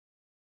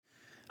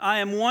I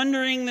am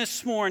wondering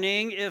this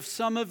morning if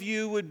some of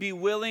you would be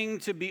willing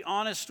to be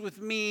honest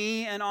with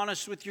me and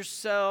honest with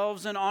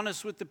yourselves and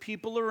honest with the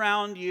people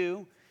around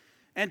you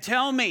and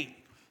tell me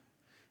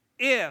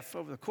if,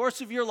 over the course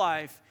of your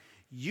life,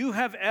 you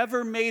have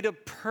ever made a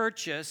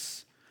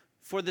purchase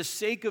for the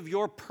sake of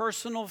your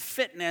personal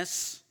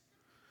fitness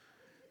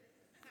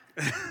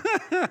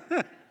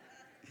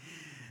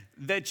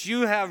that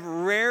you have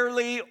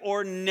rarely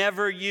or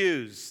never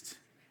used.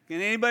 Can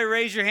anybody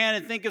raise your hand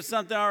and think of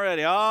something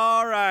already?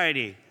 All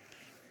righty.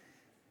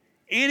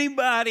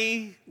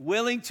 Anybody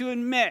willing to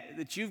admit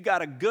that you've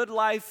got a Good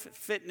Life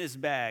fitness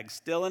bag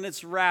still in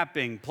its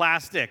wrapping,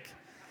 plastic,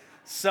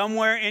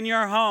 somewhere in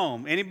your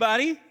home?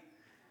 Anybody?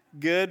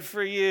 Good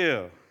for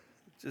you.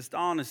 Just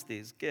honesty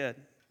is good.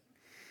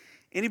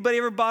 Anybody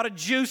ever bought a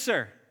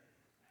juicer?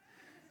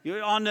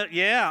 On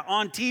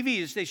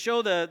TV, they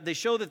show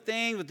the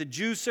thing with the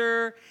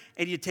juicer,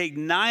 and you take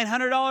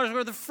 $900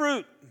 worth of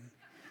fruit,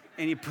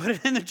 and you put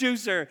it in the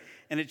juicer,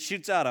 and it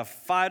shoots out a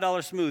 $5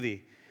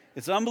 smoothie.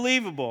 It's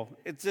unbelievable.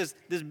 It's just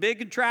this big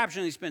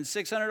contraption you spend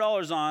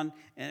 $600 on,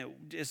 and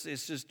it's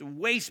just a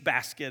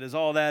wastebasket is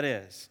all that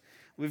is.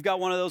 We've got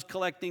one of those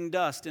collecting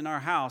dust in our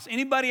house.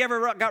 Anybody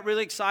ever got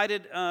really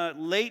excited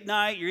late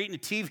night, you're eating a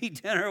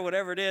TV dinner or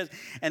whatever it is,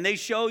 and they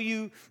show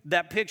you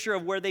that picture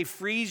of where they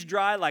freeze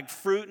dry like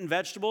fruit and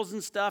vegetables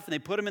and stuff, and they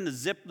put them in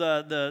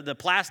the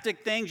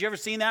plastic things? You ever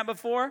seen that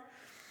before?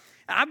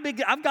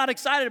 I've got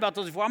excited about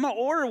those before. I'm going to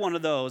order one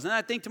of those, and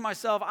I think to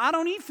myself, I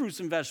don't eat fruits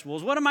and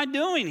vegetables. What am I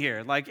doing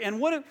here? What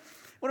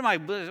am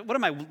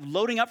I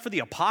loading up for the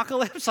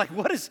apocalypse?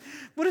 What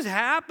is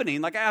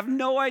happening? I have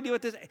no idea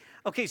what this.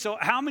 Okay, so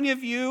how many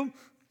of you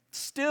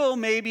still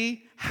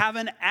maybe have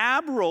an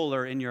ab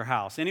roller in your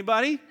house?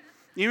 Anybody?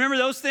 You remember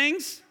those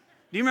things?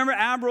 Do you remember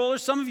ab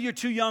rollers? Some of you are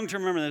too young to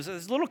remember this.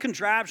 This little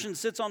contraption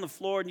sits on the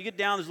floor, and you get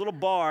down this little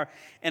bar,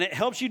 and it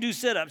helps you do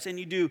sit-ups, and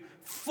you do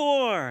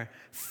 4,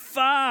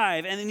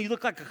 5, and then you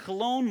look like a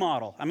cologne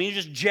model. I mean, you're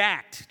just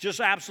jacked, just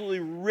absolutely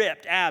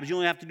ripped abs. You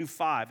only have to do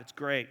 5. It's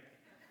great.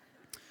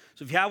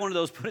 So if you have one of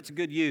those, put it to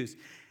good use.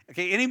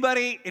 Okay,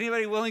 anybody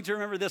willing to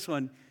remember this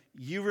one?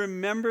 You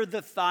remember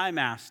the Thigh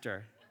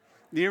Master.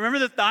 Do you remember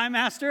the Thigh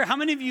Master? How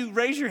many of you,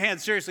 raise your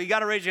hand, seriously, you got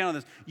to raise your hand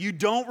on this. You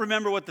don't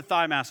remember what the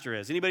Thigh Master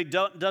is. Anybody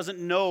doesn't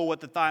know what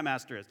the Thigh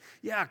Master is?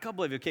 Yeah, a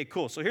couple of you. Okay,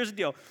 cool. So here's the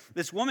deal.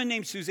 This woman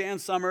named Suzanne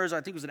Summers,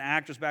 I think was an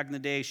actress back in the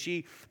day,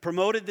 she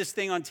promoted this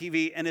thing on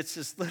TV, and it's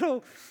this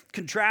little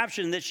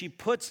contraption that she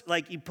puts,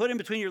 you put in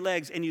between your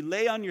legs, and you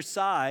lay on your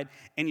side,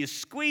 and you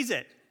squeeze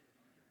it.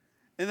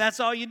 And that's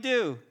all you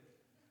do.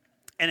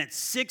 And it's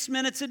 6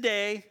 minutes a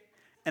day,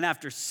 and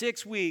after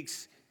 6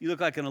 weeks, you look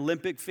like an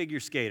Olympic figure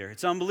skater.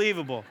 It's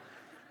unbelievable.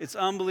 It's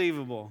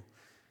unbelievable.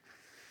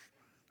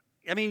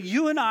 I mean,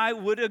 you and I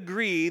would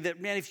agree that,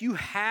 man, if you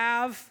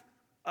have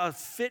a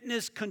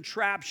fitness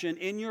contraption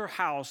in your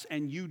house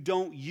and you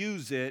don't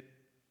use it,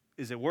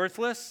 is it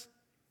worthless?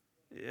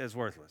 It's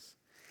worthless.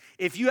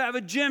 If you have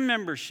a gym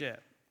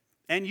membership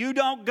and you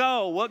don't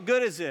go, what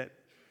good is it?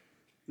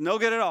 No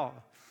good at all.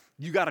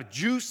 You got a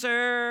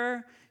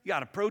juicer, you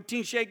got a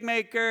protein shake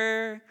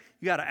maker,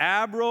 you got an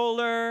ab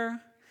roller.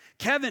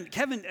 Kevin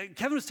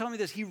was telling me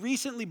this. He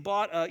recently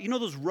bought,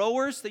 those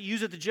rowers that you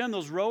use at the gym,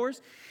 those rowers?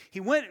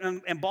 He went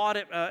and bought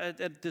it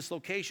at this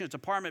location. It's an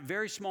apartment,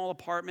 very small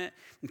apartment.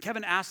 And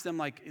Kevin asked them,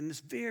 in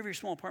this very, very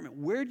small apartment,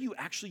 where do you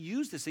actually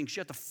use this thing? Because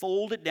you have to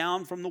fold it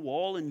down from the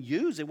wall and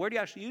use it. Where do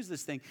you actually use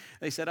this thing?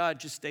 They said, it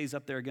just stays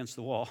up there against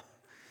the wall.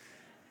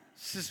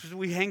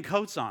 We hang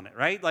coats on it,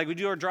 right? We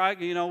do our dry,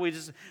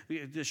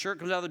 the shirt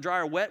comes out of the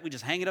dryer wet, we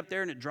just hang it up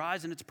there and it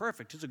dries and it's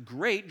perfect. It's a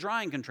great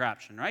drying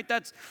contraption, right?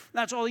 That's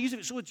all they use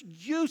it. So it's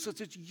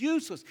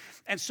useless.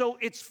 And so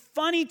it's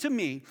funny to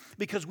me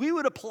because we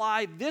would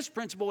apply this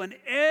principle in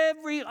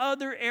every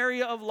other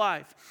area of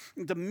life.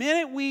 The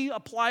minute we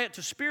apply it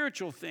to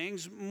spiritual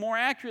things, more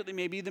accurately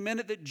maybe, the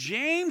minute that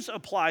James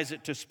applies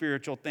it to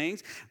spiritual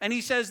things, and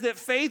he says that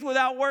faith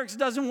without works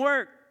doesn't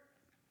work.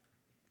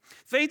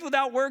 Faith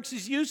without works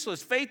is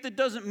useless. Faith that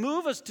doesn't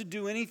move us to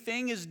do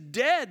anything is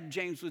dead,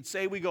 James would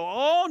say. We go,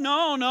 oh,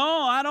 no,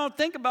 I don't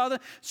think about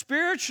it.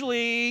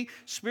 Spiritually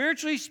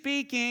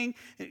speaking,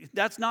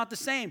 that's not the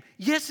same.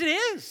 Yes, it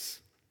is.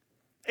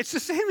 It's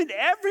the same in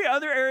every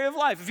other area of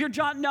life. If you're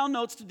jotting down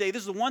notes today,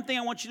 this is the one thing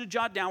I want you to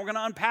jot down. We're going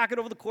to unpack it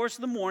over the course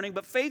of the morning,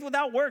 but faith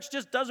without works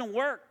just doesn't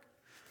work.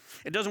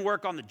 It doesn't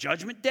work on the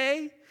judgment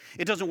day.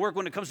 It doesn't work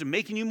when it comes to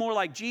making you more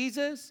like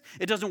Jesus.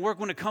 It doesn't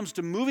work when it comes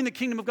to moving the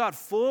kingdom of God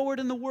forward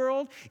in the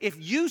world. If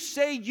you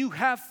say you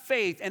have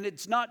faith and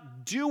it's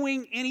not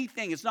doing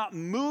anything, it's not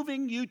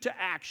moving you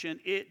to action,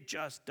 it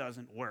just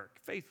doesn't work.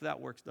 Faith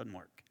without works doesn't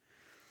work.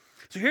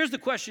 So here's the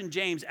question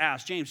James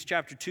asked. James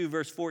chapter 2,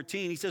 verse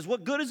 14. He says,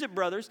 what good is it,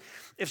 brothers,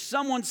 if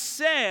someone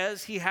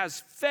says he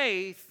has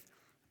faith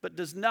but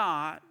does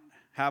not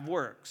have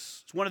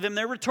works? It's one of them,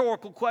 they're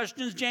rhetorical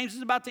questions. James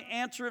is about to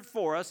answer it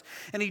for us.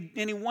 And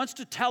he wants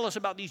to tell us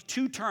about these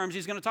two terms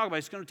he's going to talk about.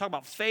 He's going to talk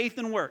about faith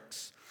and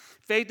works.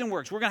 Faith and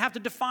works. We're going to have to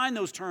define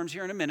those terms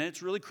here in a minute.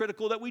 It's really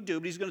critical that we do,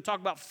 but he's going to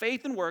talk about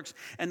faith and works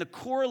and the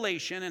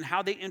correlation and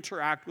how they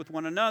interact with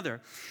one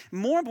another.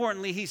 More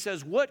importantly, he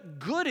says, what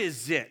good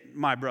is it,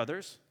 my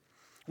brothers?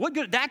 What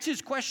good? That's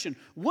his question.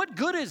 What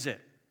good is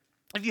it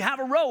if you have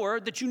a rower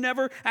that you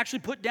never actually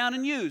put down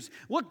and use?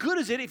 What good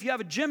is it if you have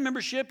a gym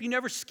membership, you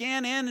never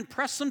scan in and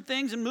press some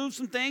things and move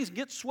some things and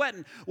get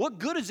sweating? What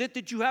good is it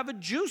that you have a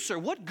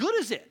juicer? What good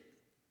is it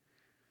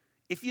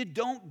if you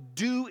don't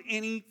do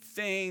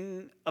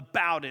anything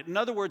about it? In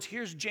other words,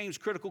 here's James'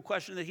 critical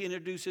question that he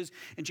introduces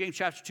in James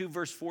chapter 2,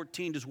 verse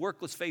 14. Does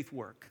workless faith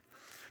work?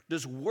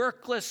 Does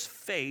workless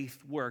faith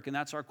work? And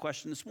that's our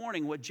question this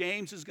morning. What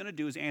James is going to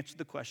do is answer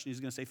the question. He's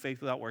going to say faith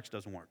without works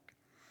doesn't work.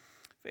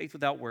 Faith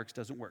without works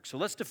doesn't work. So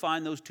let's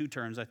define those two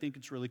terms. I think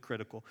it's really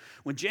critical.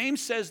 When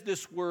James says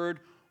this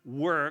word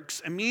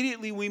works,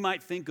 immediately we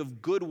might think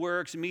of good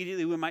works.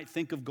 Immediately we might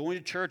think of going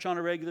to church on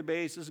a regular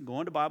basis and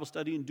going to Bible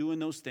study and doing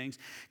those things.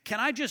 Can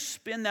I just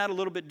spin that a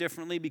little bit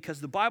differently? Because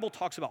the Bible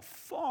talks about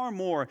far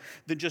more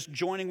than just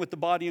joining with the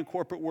body in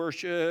corporate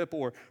worship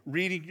or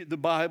reading the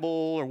Bible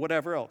or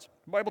whatever else.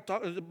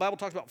 The Bible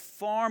talks about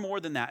far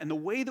more than that. And the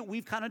way that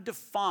we've kind of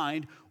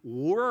defined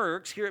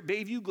works here at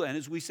Bayview Glen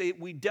is we say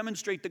we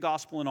demonstrate the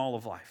gospel in all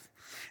of life.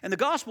 And the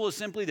gospel is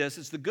simply this.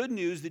 It's the good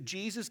news that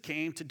Jesus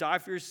came to die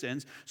for your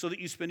sins so that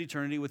you spend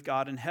eternity with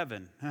God in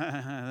heaven.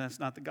 That's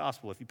not the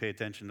gospel if you pay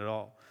attention at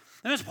all.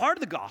 And that's part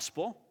of the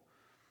gospel,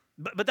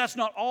 but that's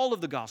not all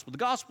of the gospel. The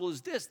gospel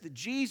is this, that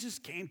Jesus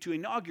came to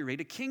inaugurate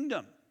a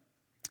kingdom.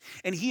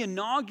 And he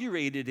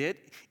inaugurated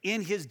it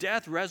in his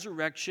death,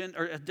 resurrection,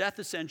 or death,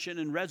 ascension,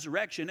 and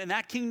resurrection. And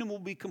that kingdom will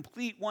be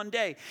complete one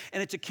day.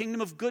 And it's a kingdom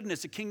of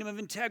goodness, a kingdom of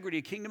integrity,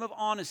 a kingdom of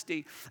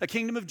honesty, a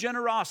kingdom of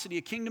generosity,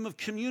 a kingdom of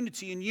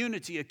community and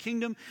unity, a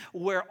kingdom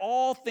where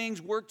all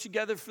things work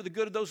together for the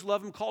good of those who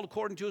love him, called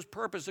according to his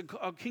purpose,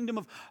 a kingdom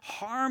of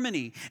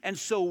harmony. And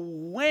so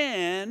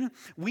when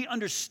we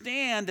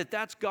understand that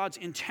that's God's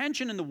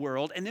intention in the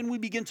world, and then we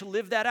begin to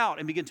live that out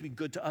and begin to be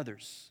good to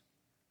others,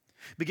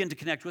 begin to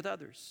connect with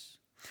others,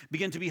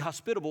 begin to be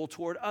hospitable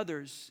toward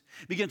others,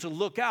 begin to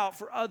look out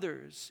for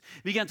others,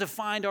 begin to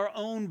find our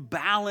own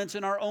balance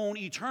in our own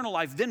eternal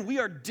life, then we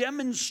are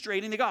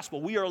demonstrating the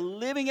gospel. We are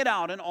living it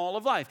out in all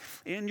of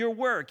life, in your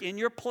work, in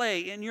your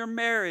play, in your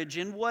marriage,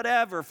 in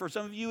whatever. For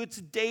some of you, it's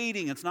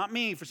dating. It's not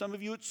me. For some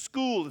of you, it's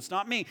school. It's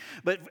not me.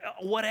 But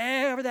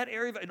whatever that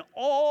area, in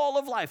all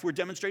of life, we're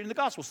demonstrating the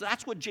gospel. So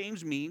that's what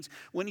James means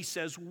when he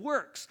says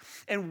works.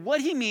 And what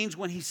he means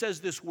when he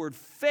says this word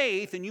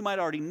faith, and you might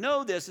already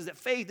know this, is that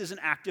faith is an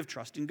active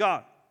trust in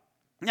God.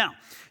 Now,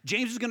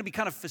 James is going to be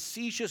kind of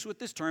facetious with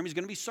this term. He's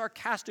going to be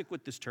sarcastic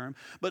with this term.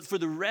 But for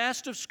the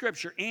rest of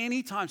Scripture,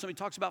 anytime somebody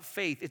talks about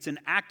faith, it's an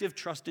active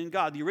trust in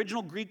God. The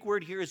original Greek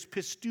word here is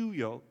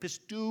pisteuo.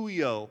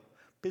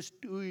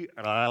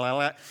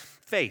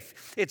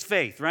 Faith. It's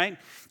faith, right?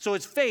 So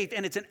it's faith,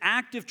 and it's an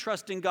active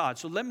trust in God.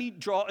 So let me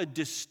draw a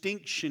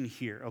distinction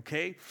here,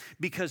 okay?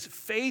 Because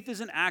faith is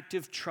an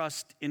active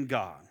trust in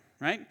God.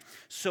 Right?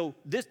 So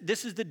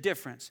this is the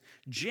difference.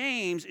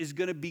 James is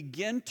going to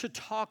begin to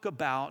talk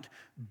about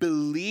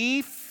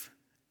belief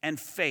and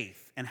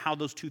faith and how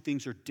those two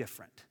things are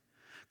different.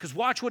 Because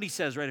watch what he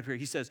says right up here.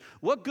 He says,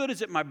 what good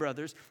is it, my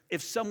brothers,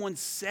 if someone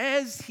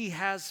says he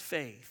has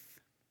faith?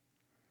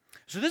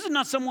 So this is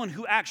not someone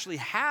who actually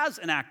has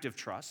an active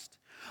trust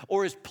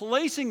or is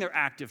placing their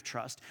active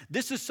trust.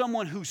 This is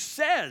someone who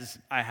says,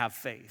 I have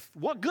faith.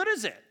 What good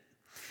is it?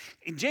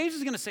 And James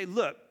is going to say,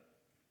 look,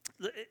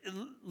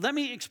 let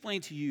me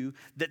explain to you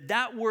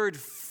that word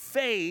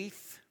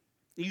faith,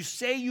 you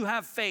say you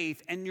have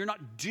faith and you're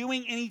not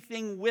doing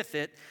anything with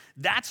it,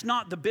 that's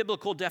not the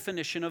biblical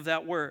definition of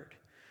that word.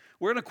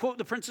 We're going to quote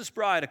the Princess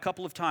Bride a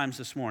couple of times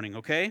this morning,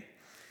 okay?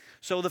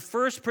 So the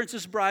first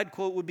Princess Bride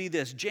quote would be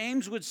this.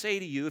 James would say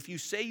to you, if you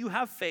say you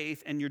have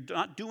faith and you're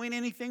not doing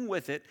anything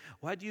with it,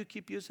 why do you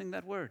keep using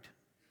that word?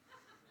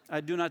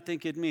 I do not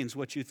think it means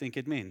what you think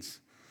it means,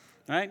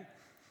 right?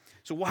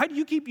 So why do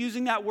you keep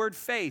using that word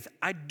faith?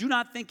 I do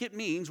not think it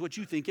means what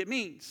you think it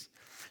means.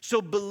 So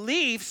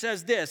belief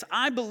says this,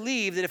 I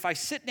believe that if I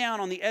sit down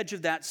on the edge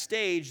of that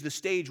stage, the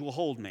stage will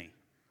hold me.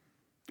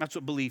 That's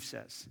what belief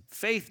says.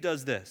 Faith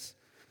does this.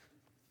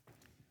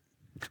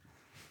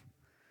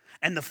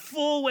 And the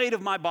full weight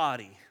of my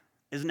body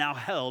is now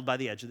held by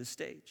the edge of the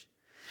stage.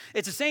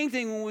 It's the same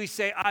thing when we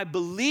say, I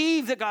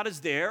believe that God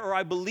is there, or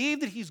I believe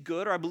that he's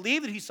good, or I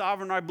believe that he's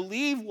sovereign, or I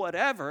believe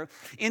whatever.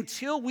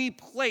 Until we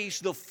place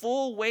the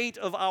full weight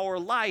of our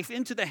life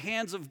into the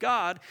hands of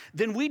God,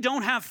 then we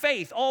don't have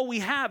faith. All we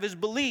have is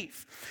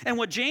belief. And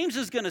what James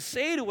is going to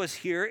say to us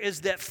here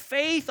is that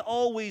faith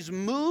always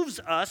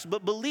moves us,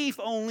 but belief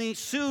only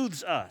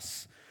soothes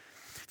us.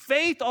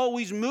 Faith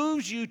always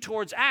moves you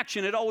towards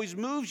action. It always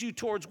moves you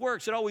towards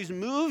works. It always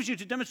moves you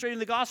to demonstrating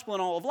the gospel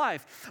in all of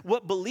life.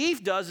 What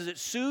belief does is it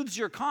soothes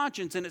your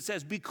conscience and it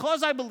says,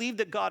 because I believe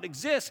that God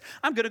exists,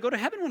 I'm going to go to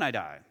heaven when I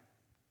die.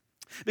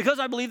 Because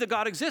I believe that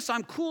God exists,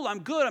 I'm cool, I'm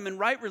good, I'm in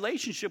right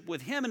relationship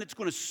with him, and it's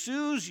going to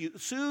soothe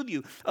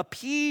you,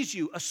 appease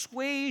you,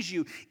 assuage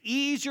you,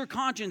 ease your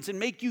conscience, and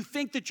make you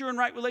think that you're in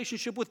right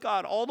relationship with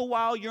God. All the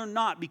while you're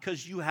not,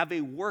 because you have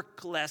a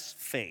workless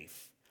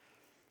faith,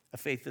 a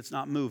faith that's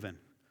not moving.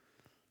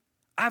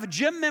 I have a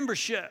gym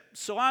membership,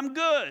 so I'm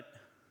good.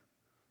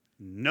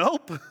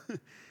 Nope.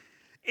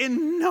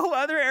 In no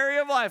other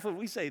area of life would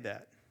we say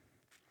that.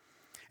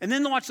 And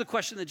then watch the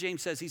question that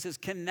James says. He says,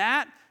 can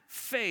that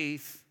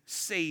faith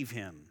save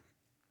him?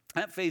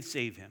 That faith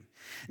save him.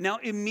 Now,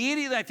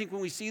 immediately, I think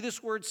when we see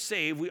this word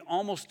save, we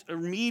almost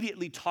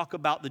immediately talk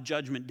about the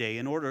judgment day.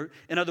 In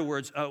other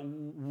words,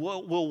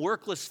 will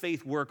workless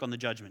faith work on the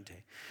judgment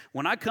day?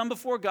 When I come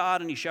before God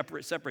and he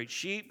separates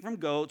sheep from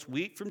goats,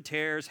 wheat from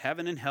tares,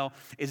 heaven and hell,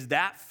 is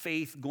that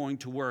faith going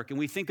to work? And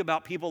we think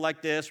about people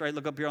like this, right?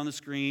 Look up here on the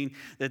screen,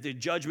 that the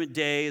judgment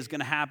day is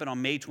going to happen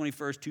on May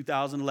 21st,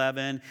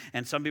 2011,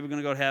 and some people are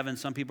going to go to heaven,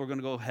 some people are going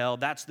to go to hell.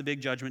 That's the big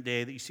judgment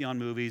day that you see on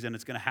movies, and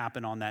it's going to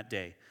happen on that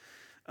day.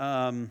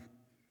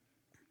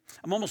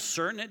 I'm almost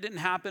certain it didn't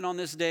happen on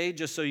this day,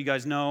 just so you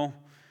guys know.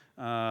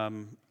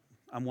 I'm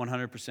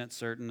 100%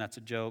 certain that's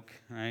a joke,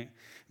 right?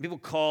 People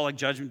call like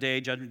Judgment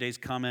Day's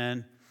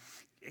coming.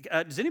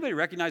 Does anybody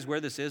recognize where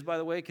this is, by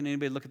the way? Can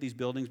anybody look at these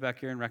buildings back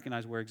here and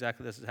recognize where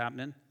exactly this is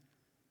happening?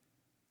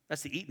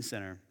 That's the Eaton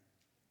Center.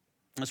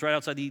 That's right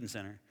outside the Eaton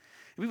Center.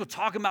 And people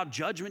talking about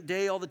Judgment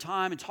Day all the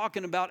time and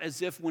talking about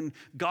as if when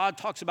God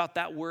talks about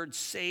that word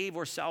save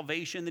or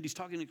salvation, that he's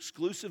talking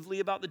exclusively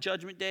about the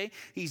Judgment Day.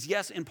 He's,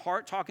 yes, in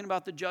part talking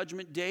about the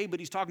Judgment Day, but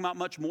he's talking about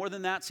much more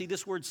than that. See,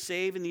 this word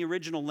save in the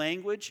original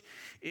language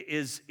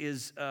is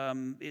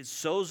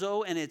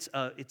sozo, and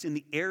it's in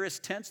the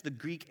aorist tense, the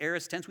Greek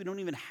aorist tense. We don't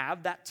even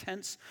have that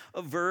tense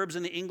of verbs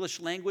in the English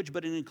language,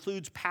 but it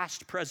includes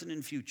past, present,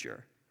 and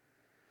future.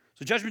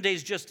 So Judgment Day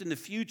is just in the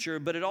future,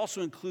 but it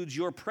also includes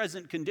your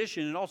present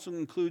condition. It also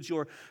includes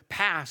your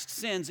past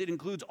sins. It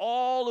includes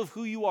all of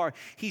who you are.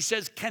 He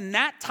says, can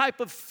that type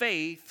of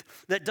faith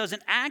that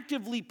doesn't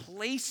actively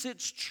place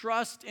its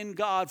trust in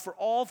God for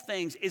all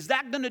things, is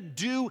that going to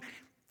do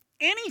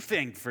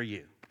anything for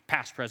you,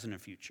 past, present,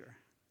 and future?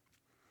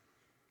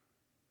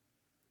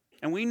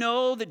 And we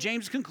know that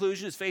James'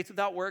 conclusion is faith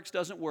without works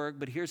doesn't work,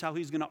 but here's how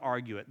he's going to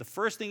argue it. The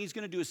first thing he's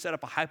going to do is set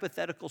up a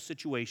hypothetical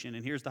situation,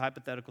 and here's the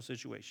hypothetical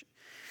situation.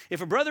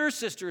 If a brother or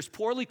sister is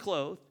poorly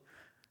clothed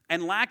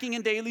and lacking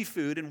in daily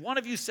food, and one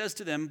of you says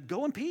to them,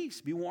 go in peace,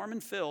 be warm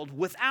and filled,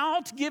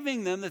 without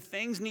giving them the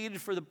things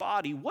needed for the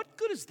body, what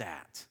good is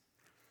that?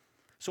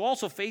 So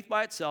also faith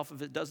by itself,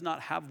 if it does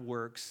not have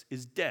works,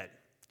 is dead.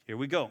 Here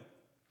we go.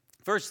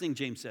 First thing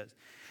James says,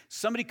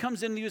 somebody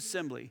comes into the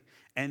assembly,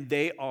 and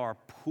they are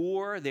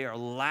poor, they are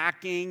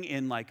lacking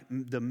in like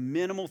the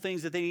minimal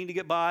things that they need to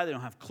get by. They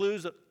don't have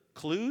clues?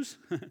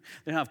 They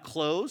don't have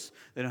clothes,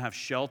 they don't have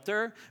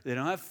shelter, they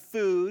don't have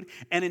food.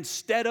 And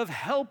instead of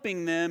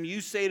helping them, you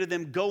say to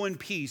them, go in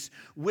peace,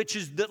 which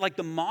is like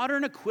the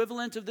modern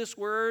equivalent of this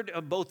word,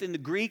 both in the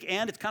Greek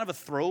and it's kind of a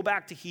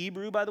throwback to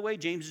Hebrew, by the way.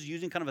 James is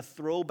using kind of a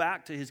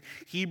throwback to his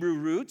Hebrew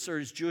roots or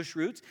his Jewish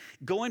roots.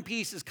 Go in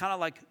peace is kind of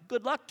like,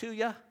 good luck to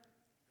you.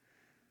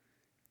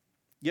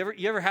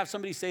 You ever have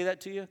somebody say that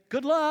to you?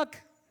 Good luck.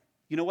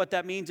 You know what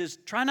that means is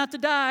try not to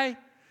die,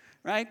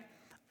 right?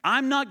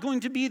 I'm not going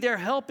to be there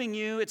helping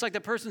you. It's like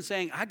the person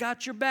saying, I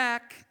got your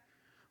back,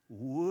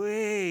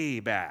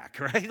 way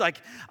back, right?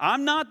 Like,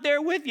 I'm not there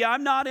with you.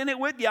 I'm not in it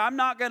with you. I'm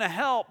not going to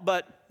help,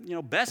 but,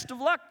 best of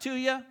luck to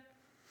you.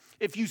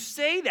 If you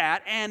say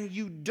that and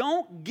you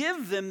don't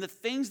give them the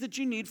things that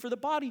you need for the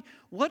body,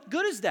 what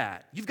good is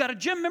that? You've got a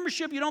gym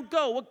membership, you don't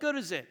go. What good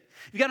is it?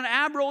 You've got an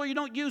ab roller, you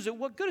don't use it.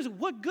 What good is it?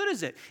 What good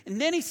is it? And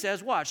then he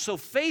says, watch, so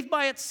faith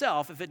by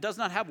itself, if it does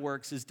not have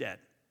works, is dead.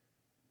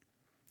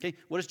 Okay,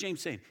 what is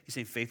James saying? He's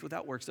saying faith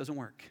without works doesn't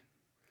work.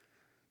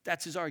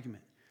 That's his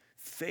argument.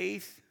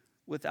 Faith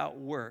without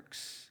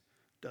works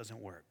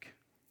doesn't work.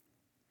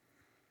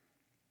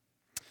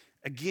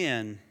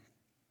 Again,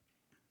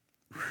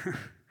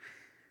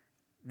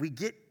 we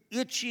get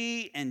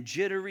itchy and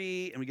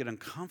jittery and we get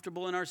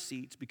uncomfortable in our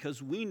seats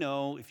because we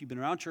know, if you've been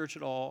around church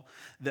at all,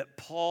 that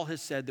Paul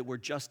has said that we're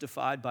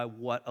justified by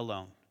what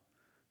alone?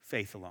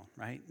 Faith alone,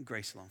 right?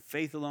 Grace alone.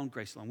 Faith alone,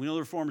 grace alone. We know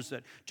the Reformers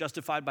said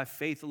justified by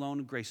faith alone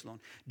and grace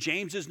alone.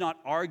 James is not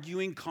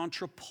arguing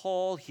contra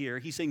Paul here.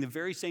 He's saying the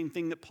very same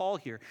thing that Paul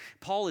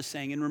is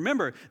saying. And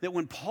remember that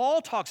when Paul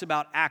talks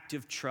about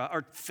active trust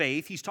or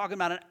faith, he's talking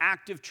about an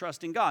active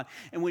trust in God.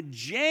 And when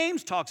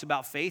James talks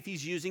about faith,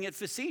 he's using it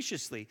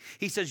facetiously.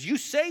 He says, you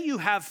say you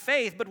have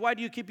faith, but why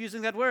do you keep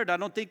using that word? I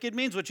don't think it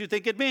means what you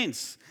think it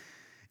means.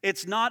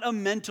 It's not a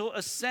mental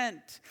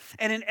assent.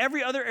 And in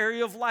every other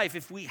area of life,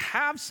 if we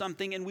have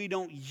something and we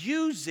don't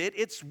use it,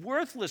 it's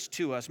worthless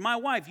to us. My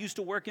wife used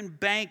to work in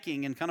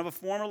banking in kind of a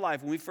former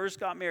life when we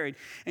first got married.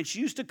 And she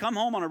used to come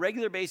home on a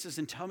regular basis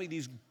and tell me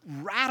these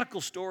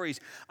radical stories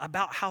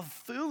about how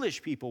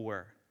foolish people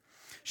were.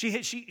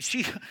 came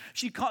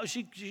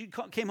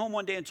home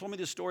one day and told me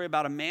this story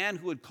about a man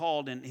who had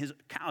called and his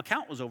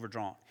account was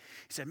overdrawn.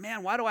 He said,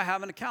 man, why do I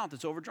have an account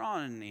that's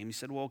overdrawn? And he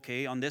said, well,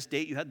 okay, on this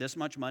date you had this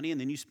much money and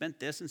then you spent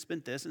this and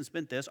spent this and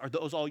spent this. Are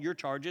those all your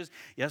charges?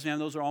 Yes, ma'am,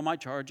 those are all my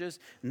charges.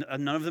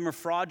 None of them are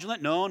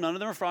fraudulent. No, none of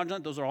them are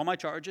fraudulent. Those are all my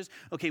charges.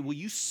 Okay, well,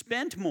 you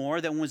spent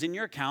more than was in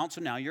your account,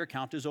 so now your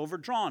account is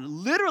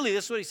overdrawn. Literally,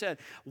 this is what he said.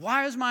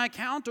 Why is my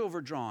account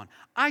overdrawn?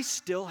 I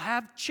still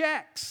have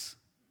checks.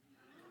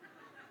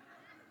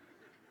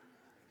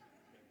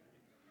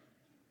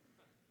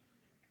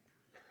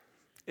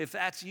 If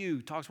that's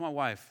you, talk to my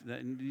wife.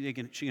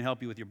 She can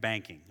help you with your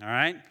banking, all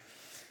right?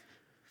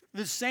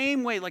 The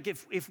same way, like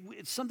if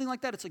it's something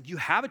like that, it's like you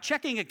have a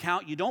checking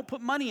account, you don't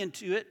put money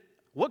into it.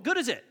 What good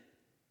is it?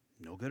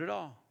 No good at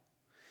all.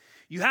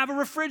 You have a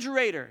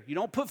refrigerator, you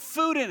don't put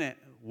food in it.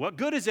 What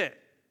good is it?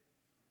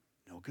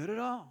 No good at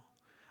all.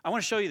 I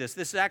want to show you this.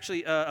 This is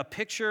actually a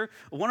picture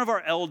of one of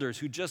our elders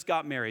who just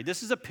got married.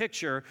 This is a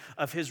picture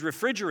of his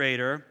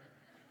refrigerator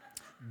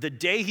the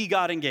day he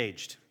got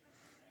engaged.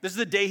 This is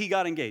the day he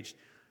got engaged.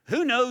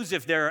 Who knows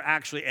if there are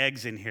actually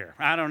eggs in here?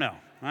 I don't know,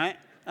 right?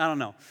 I don't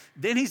know.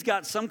 Then he's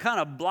got some kind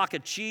of block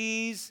of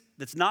cheese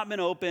that's not been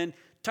opened.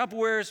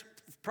 Tupperware's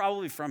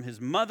probably from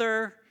his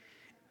mother.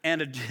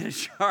 And a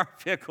jar of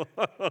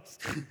pickles.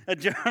 A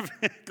jar of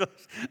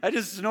pickles. I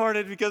just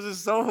snorted because it's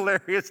so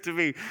hilarious to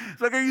me.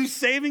 It's like, are you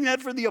saving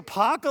that for the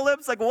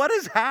apocalypse? Like, what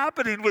is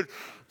happening with,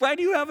 why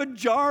do you have a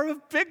jar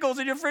of pickles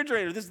in your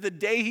refrigerator? This is the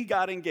day he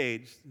got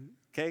engaged,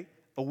 okay?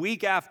 A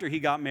week after he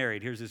got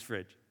married. Here's his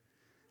fridge.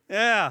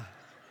 Yeah.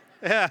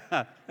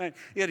 Yeah.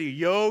 You had a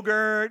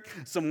yogurt,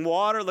 some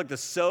water. Look, the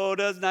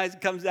soda's nice. It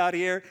comes out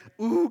here.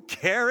 Ooh,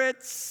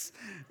 carrots,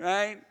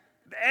 right?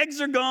 The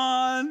eggs are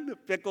gone. The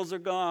pickles are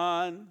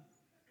gone.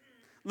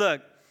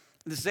 Look,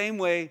 the same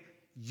way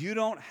you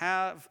don't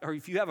have, or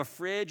if you have a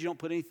fridge, you don't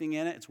put anything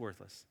in it, it's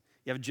worthless.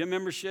 You have a gym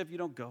membership, you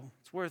don't go.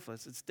 It's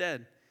worthless. It's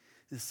dead.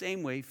 The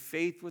same way,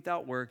 faith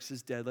without works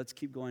is dead. Let's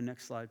keep going.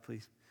 Next slide,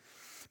 please.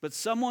 But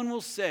someone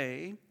will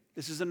say,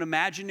 this is an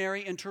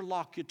imaginary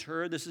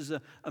interlocutor. This is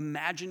an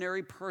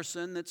imaginary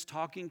person that's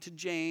talking to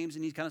James,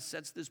 and he kind of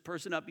sets this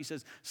person up. He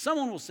says,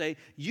 someone will say,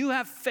 you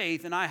have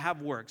faith and I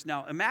have works.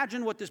 Now,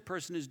 imagine what this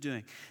person is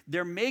doing.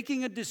 They're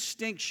making a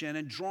distinction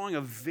and drawing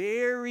a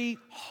very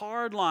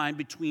hard line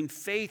between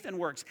faith and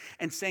works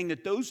and saying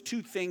that those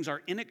two things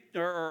are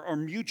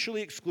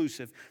mutually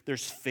exclusive.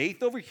 There's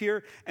faith over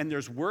here and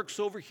there's works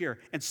over here.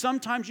 And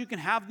sometimes you can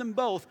have them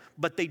both,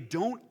 but they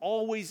don't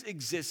always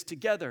exist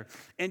together.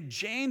 And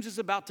James is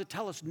about to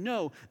tell us,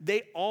 no,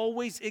 they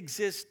always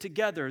exist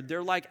together.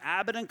 They're like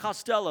Abbott and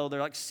Costello.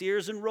 They're like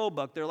Sears and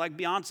Roebuck. They're like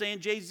Beyonce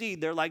and Jay-Z.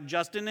 They're like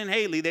Justin and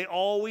Haley. They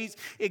always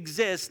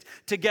exist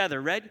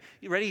together. Ready?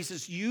 He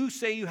says, you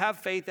say you have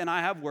faith and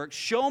I have works.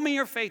 Show me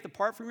your faith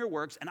apart from your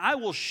works, and I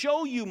will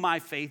show you my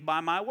faith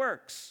by my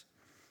works.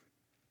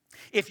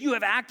 If you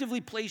have actively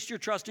placed your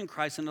trust in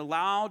Christ and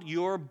allowed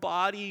your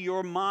body,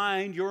 your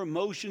mind, your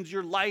emotions,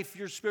 your life,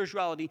 your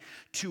spirituality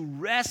to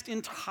rest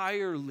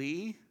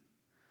entirely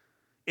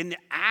in the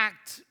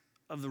act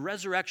of the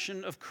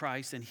resurrection of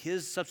Christ and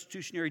his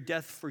substitutionary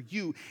death for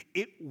you,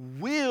 it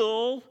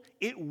will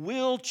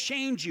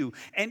change you.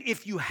 And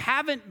if you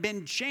haven't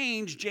been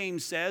changed,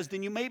 James says,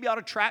 then you maybe ought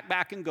to track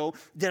back and go,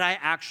 did I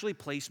actually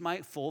place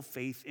my full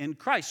faith in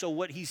Christ? So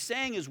what he's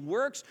saying is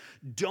works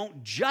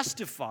don't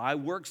justify,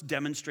 works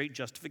demonstrate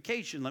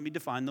justification. Let me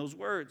define those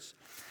words.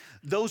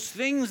 Those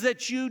things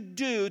that you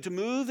do to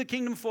move the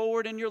kingdom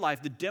forward in your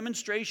life, the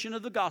demonstration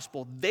of the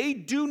gospel, they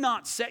do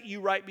not set you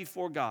right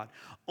before God.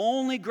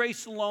 Only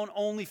grace alone,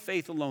 only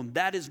faith alone.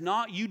 That is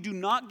not, you do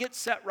not get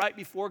set right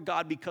before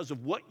God because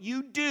of what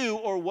you do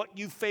or what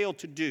you fail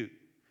to do.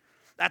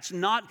 That's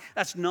not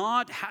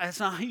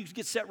how you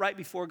get set right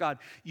before God.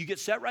 You get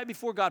set right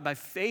before God by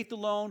faith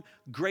alone,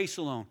 grace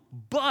alone.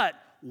 But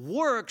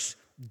works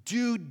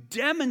do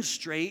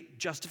demonstrate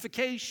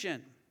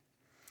justification.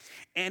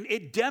 And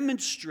it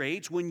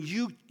demonstrates when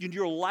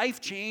your life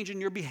changes and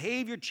your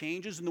behavior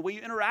changes and the way you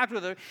interact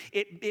with others,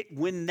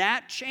 when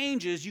that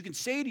changes, you can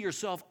say to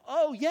yourself,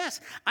 oh,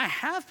 yes, I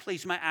have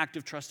placed my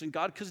active trust in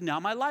God because now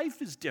my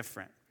life is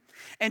different.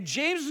 And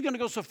James is going to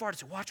go so far to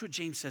say, watch what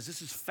James says.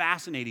 This is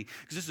fascinating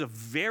because this is a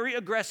very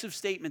aggressive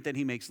statement that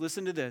he makes.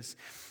 Listen to this.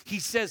 He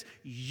says,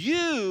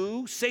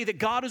 you say that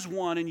God is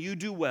one and you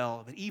do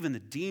well, but even the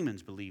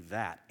demons believe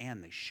that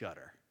and they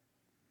shudder.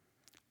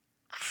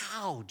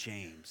 Ow,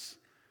 James.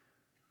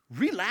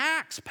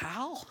 Relax,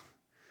 pal.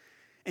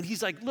 And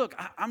he's like, look,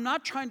 I'm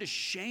not trying to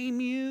shame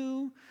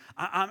you.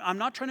 I'm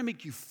not trying to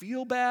make you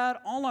feel bad.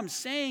 All I'm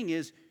saying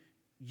is,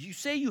 you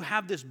say you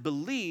have this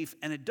belief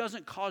and it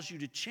doesn't cause you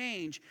to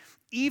change.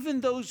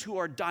 Even those who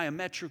are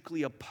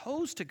diametrically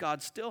opposed to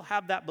God still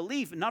have that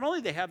belief. And not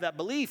only they have that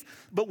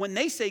belief, but when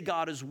they say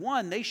God is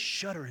one, they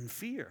shudder in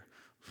fear.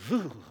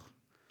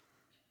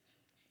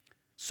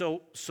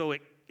 So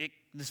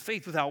this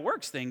faith without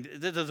works thing,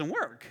 that doesn't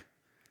work.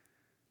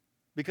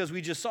 Because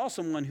we just saw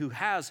someone who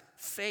has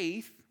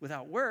faith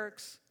without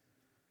works,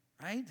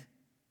 right?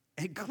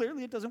 And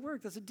clearly it doesn't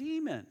work. That's a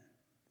demon.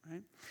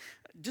 right?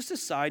 Just a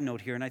side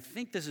note here, and I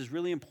think this is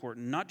really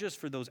important, not just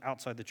for those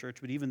outside the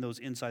church, but even those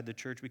inside the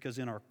church, because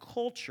in our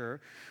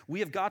culture, we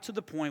have got to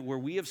the point where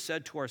we have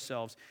said to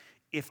ourselves,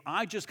 if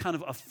I just kind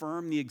of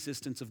affirm the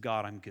existence of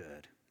God, I'm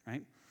good,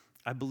 right?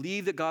 I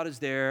believe that God is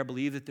there. I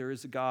believe that there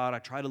is a God. I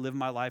try to live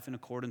my life in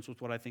accordance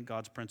with what I think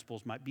God's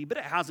principles might be, but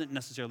it hasn't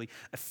necessarily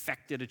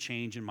affected a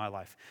change in my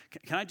life.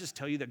 Can I just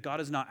tell you that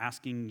God is not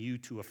asking you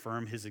to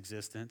affirm his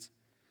existence?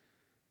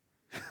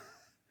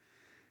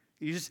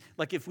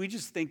 If we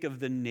just think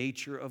of the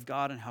nature of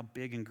God and how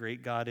big and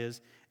great God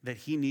is, that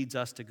he needs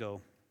us to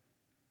go,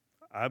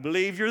 I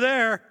believe you're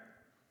there.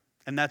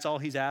 And that's all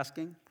he's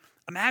asking.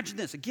 Imagine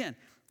this, again,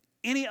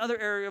 any other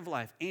area of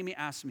life. Amy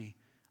asked me,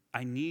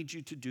 I need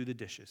you to do the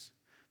dishes.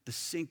 The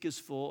sink is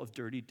full of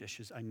dirty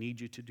dishes. I need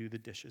you to do the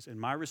dishes. And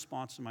my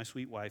response to my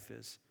sweet wife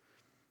is,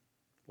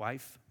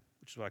 wife,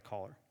 which is what I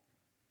call her.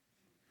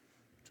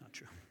 It's not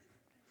true.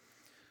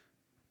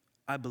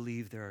 I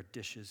believe there are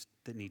dishes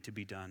that need to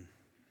be done.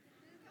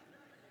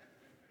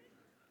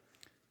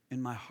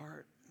 In my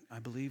heart, I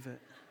believe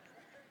it.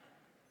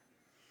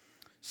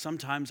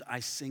 Sometimes I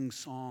sing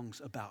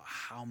songs about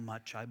how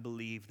much I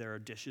believe there are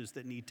dishes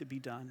that need to be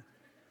done.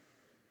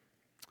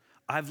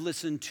 I've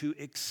listened to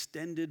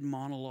extended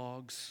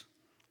monologues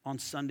on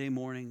Sunday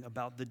morning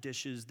about the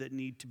dishes that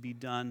need to be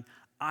done.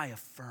 I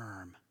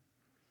affirm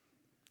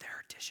there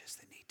are dishes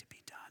that need to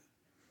be done.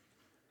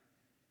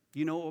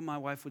 You know what my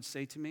wife would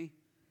say to me?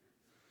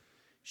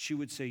 She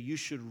would say, you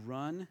should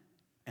run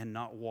and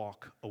not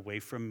walk away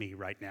from me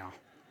right now.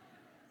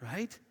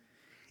 Right?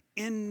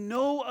 In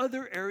no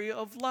other area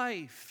of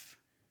life.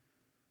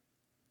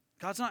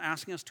 God's not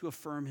asking us to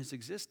affirm his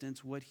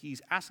existence. What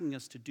he's asking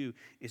us to do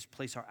is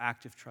place our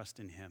active trust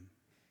in him.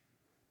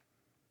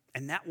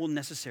 And that will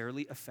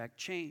necessarily affect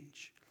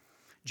change.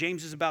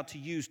 James is about to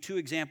use two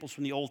examples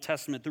from the Old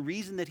Testament. The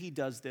reason that he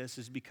does this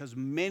is because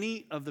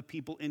many of the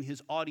people in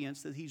his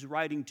audience that he's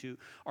writing to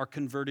are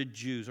converted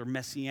Jews or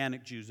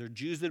Messianic Jews. They're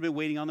Jews that have been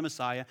waiting on the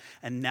Messiah,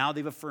 and now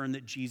they've affirmed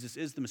that Jesus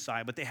is the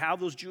Messiah. But they have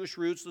those Jewish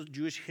roots, those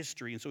Jewish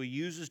history. And so he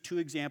uses two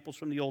examples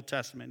from the Old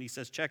Testament. He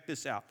says, check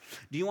this out.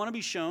 Do you want to be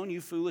shown,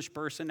 you foolish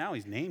person? Now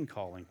he's name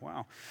calling.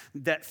 Wow.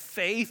 That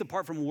faith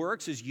apart from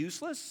works is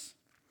useless?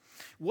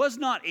 Was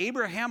not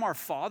Abraham our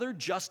father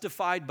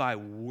justified by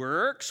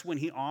works when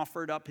he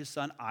offered up his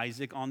son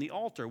Isaac on the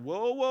altar?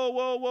 Whoa, whoa,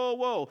 whoa, whoa,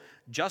 whoa.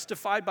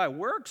 Justified by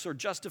works or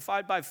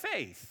justified by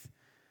faith?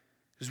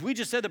 Because we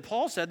just said that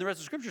Paul said, the rest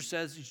of Scripture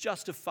says he's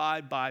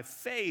justified by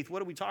faith.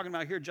 What are we talking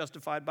about here?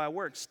 Justified by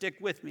works. Stick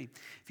with me.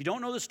 If you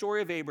don't know the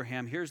story of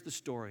Abraham, here's the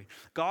story.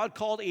 God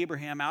called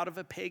Abraham out of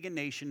a pagan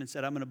nation and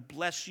said, I'm going to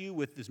bless you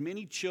with as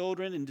many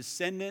children and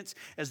descendants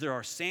as there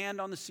are sand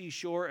on the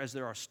seashore, as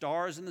there are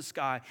stars in the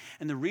sky.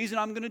 And the reason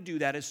I'm going to do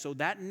that is so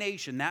that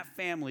nation, that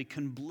family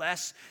can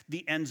bless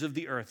the ends of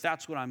the earth.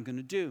 That's what I'm going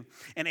to do.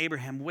 And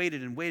Abraham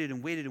waited and waited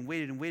and waited and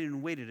waited and waited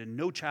and waited, and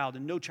no child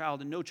and no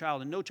child and no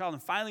child and no child.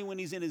 And finally, when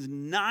he's in his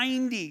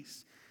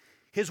 90s,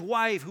 his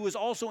wife, who is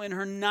also in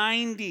her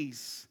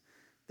 90s,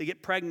 they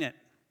get pregnant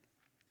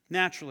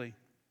naturally.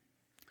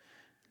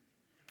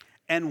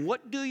 And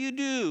what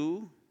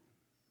do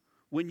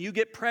when you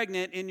get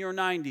pregnant in your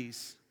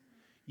 90s?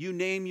 You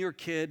name your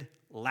kid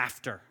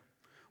Laughter,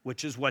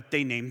 which is what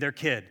they named their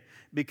kid,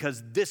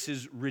 because this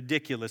is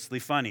ridiculously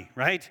funny,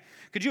 right?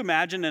 Could you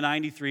imagine a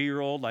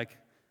 93-year-old like,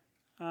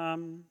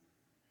 I'm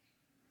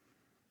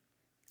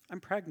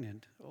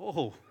pregnant.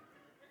 Oh.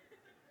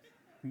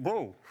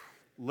 Whoa,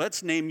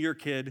 let's name your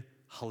kid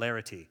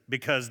Hilarity,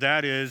 because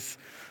that is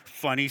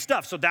funny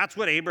stuff. So that's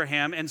what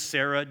Abraham and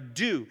Sarah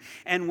do.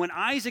 And when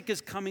Isaac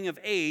is coming of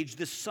age,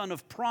 this son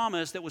of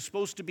promise that was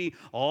supposed to be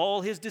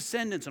all his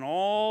descendants and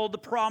all the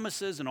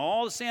promises and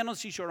all the sand on the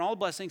seashore and all the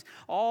blessings,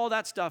 all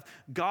that stuff,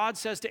 God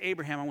says to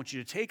Abraham, I want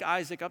you to take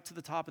Isaac up to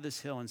the top of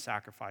this hill and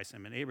sacrifice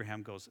him. And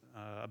Abraham goes,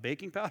 a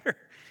baking powder?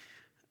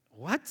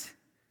 What?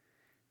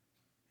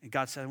 And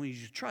God said, I want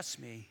you to trust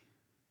me.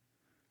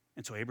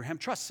 And so Abraham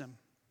trusts him.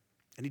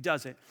 And he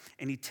does it.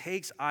 And he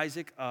takes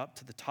Isaac up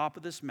to the top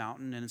of this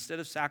mountain. And instead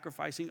of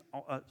sacrificing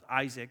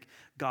Isaac,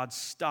 God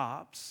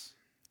stops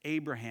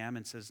Abraham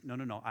and says,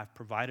 no, I've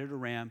provided a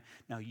ram.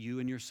 Now you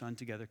and your son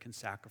together can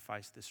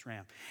sacrifice this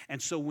ram. And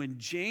so when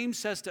James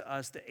says to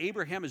us that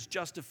Abraham is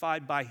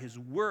justified by his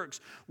works,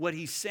 what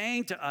he's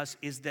saying to us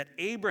is that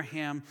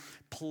Abraham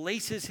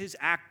places his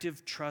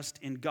active trust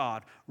in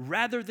God.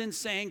 Rather than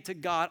saying to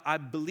God, I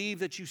believe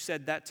that you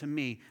said that to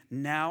me.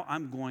 Now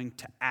I'm going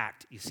to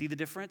act. You see the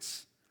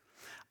difference?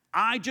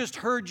 I just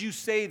heard you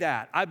say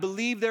that. I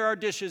believe there are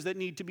dishes that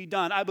need to be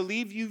done. I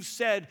believe you've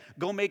said,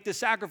 go make the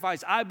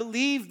sacrifice. I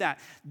believe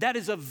that. That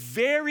is a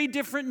very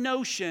different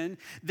notion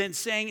than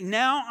saying,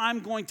 now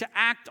I'm going to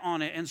act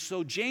on it. And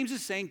so James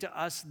is saying to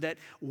us that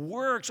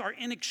works are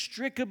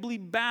inextricably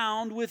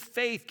bound with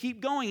faith.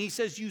 Keep going. He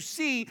says, you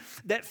see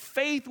that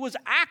faith was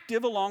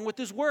active along with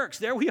his works.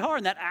 There we are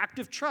in that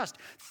active trust.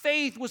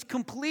 Faith was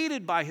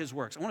completed by his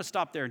works. I want to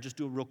stop there and just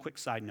do a real quick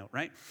side note,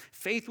 right?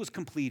 Faith was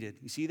completed.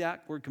 You see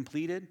that word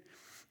completed?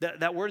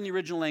 That word in the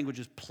original language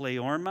is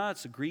pleorma.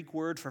 It's a Greek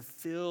word for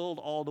filled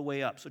all the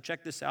way up. So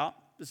check this out.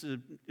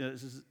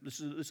 This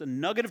is a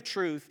nugget of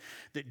truth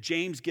that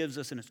James gives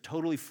us, and it's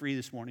totally free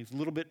this morning. It's a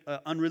little bit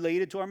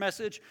unrelated to our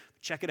message.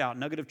 Check it out,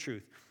 nugget of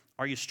truth.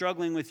 Are you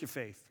struggling with your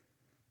faith?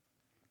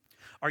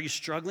 Are you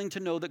struggling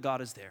to know that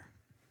God is there?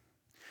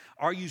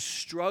 Are you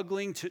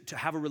struggling to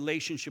have a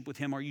relationship with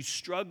him? Are you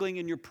struggling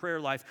in your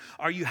prayer life?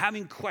 Are you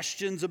having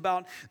questions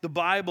about the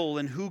Bible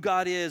and who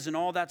God is and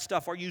all that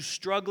stuff? Are you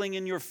struggling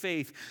in your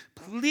faith?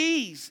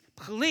 Please,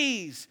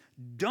 please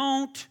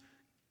don't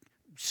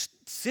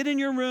sit in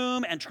your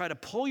room and try to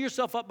pull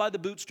yourself up by the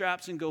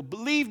bootstraps and go,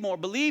 believe more,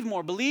 believe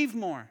more, believe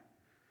more.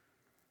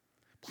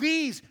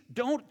 Please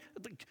don't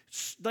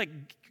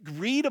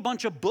read a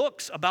bunch of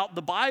books about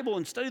the Bible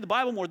and study the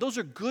Bible more. Those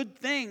are good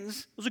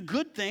things. Those are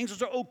good things.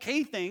 Those are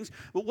okay things.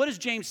 But what does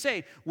James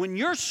say? When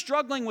you're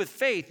struggling with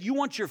faith, you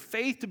want your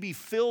faith to be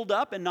filled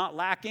up and not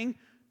lacking,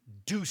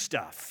 do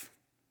stuff.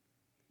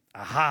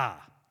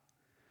 Aha.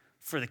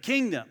 For the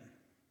kingdom.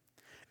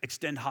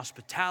 Extend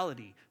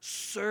hospitality,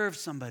 serve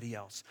somebody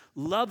else,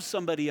 love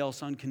somebody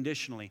else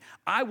unconditionally.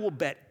 I will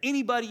bet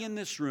anybody in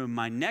this room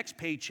my next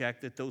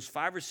paycheck that those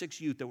 5 or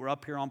 6 youth that were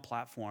up here on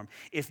platform,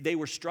 if they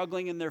were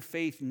struggling in their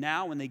faith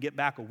now, when they get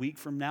back a week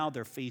from now,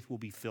 their faith will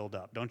be filled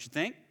up. Don't you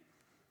think?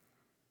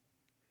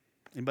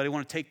 Anybody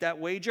want to take that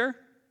wager?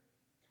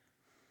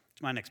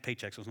 It's my next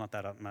paycheck, so it's not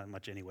that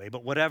much anyway,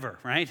 but whatever,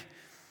 right?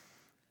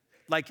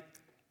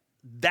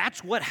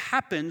 That's what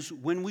happens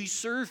when we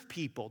serve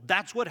people.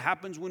 That's what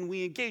happens when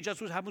we engage. That's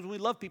what happens when we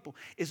love people,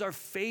 is our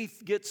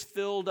faith gets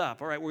filled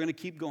up. All right, we're going to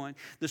keep going.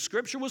 The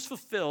scripture was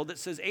fulfilled that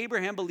says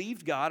Abraham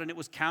believed God and it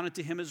was counted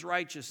to him as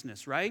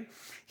righteousness, right?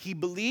 He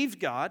believed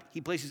God.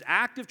 He placed his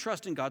active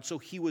trust in God, so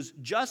he was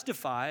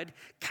justified,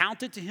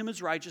 counted to him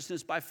as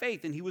righteousness by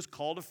faith, and he was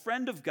called a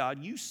friend of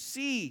God. You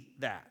see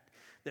that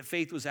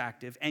faith was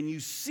active, and you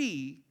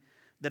see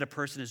that a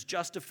person is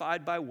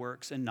justified by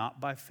works and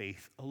not by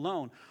faith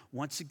alone.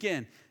 Once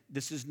again,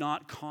 this is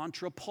not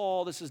contra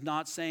Paul. This is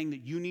not saying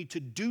that you need to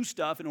do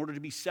stuff in order to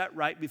be set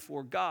right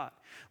before God.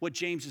 What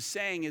James is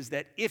saying is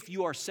that if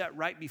you are set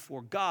right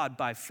before God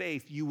by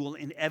faith, you will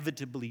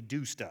inevitably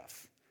do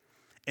stuff.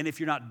 And if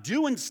you're not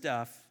doing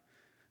stuff,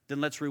 then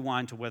let's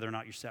rewind to whether or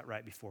not you're set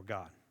right before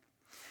God.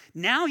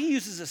 Now he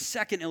uses a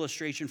second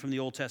illustration from the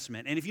Old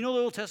Testament. And if you know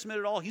the Old Testament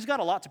at all, he's got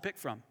a lot to pick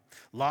from.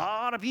 A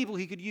lot of people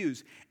he could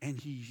use. And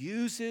he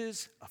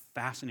uses a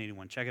fascinating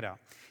one. Check it out.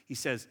 He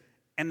says,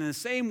 and in the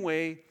same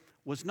way,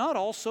 was not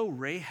also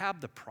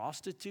Rahab the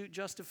prostitute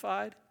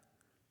justified?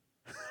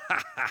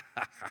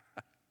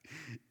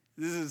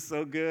 This is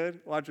so good.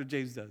 Watch what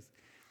James does.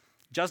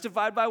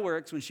 Justified by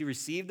works when she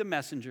received the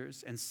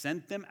messengers and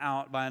sent them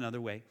out by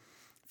another way.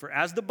 For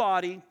as the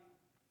body,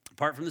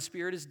 apart from the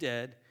spirit, is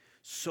dead,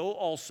 so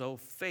also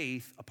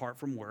faith apart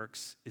from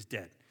works is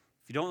dead.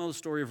 If you don't know the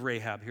story of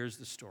Rahab, here's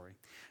the story.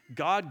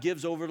 God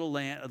gives over the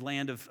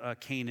land of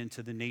Canaan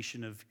to the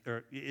nation of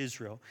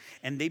Israel,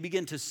 and they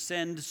begin to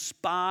send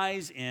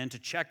spies in to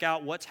check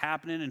out what's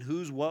happening and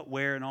who's what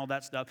where and all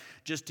that stuff,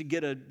 just to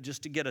get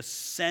a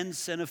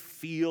sense and a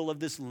feel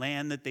of this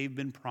land that they've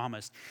been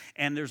promised.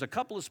 And there's a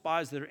couple of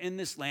spies that are in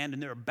this land,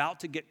 and they're about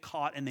to get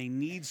caught, and they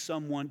need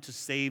someone to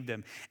save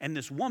them. And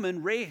this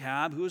woman,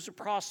 Rahab, who is a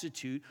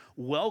prostitute,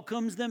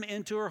 welcomes them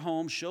into her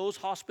home, shows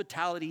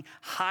hospitality,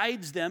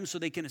 hides them so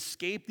they can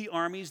escape the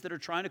armies that are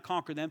trying to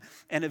conquer them,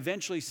 and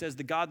eventually says,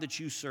 the God that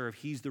you serve,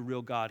 he's the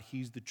real God,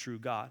 he's the true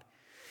God.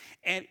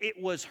 And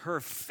it was her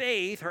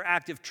faith, her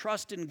active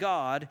trust in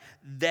God,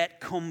 that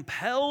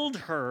compelled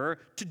her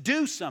to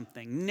do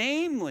something,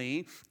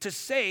 namely to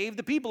save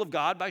the people of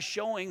God by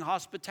showing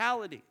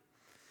hospitality.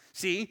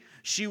 See,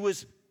 she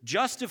was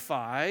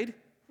justified,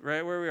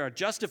 right where we are,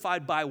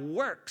 justified by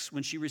works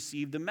when she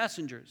received the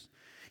messengers.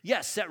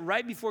 Yes, set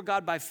right before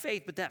God by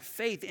faith, but that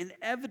faith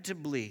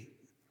inevitably,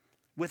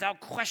 without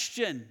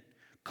question,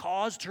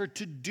 caused her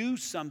to do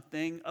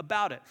something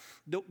about it.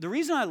 The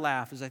reason I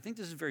laugh is I think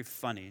this is very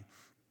funny,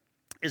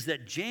 is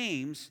that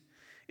James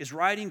is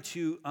writing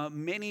to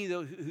many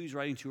of who he's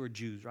writing to are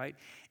Jews, right?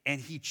 And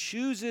he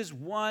chooses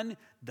one,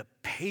 the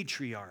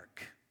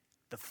patriarch,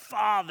 the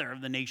father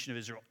of the nation of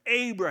Israel,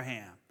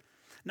 Abraham.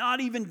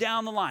 Not even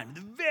down the line, the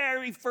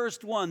very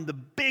first one, the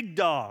big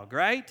dog,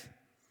 right?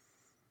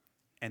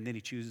 And then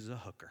he chooses a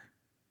hooker.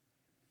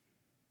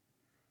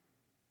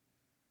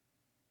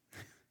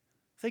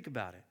 Think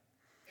about it.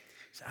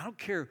 So I don't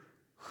care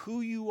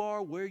who you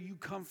are, where you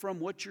come from,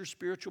 what your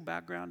spiritual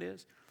background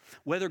is,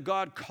 whether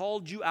God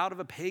called you out of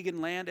a pagan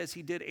land as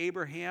he did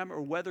Abraham,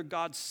 or whether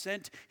God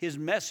sent his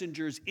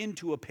messengers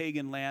into a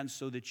pagan land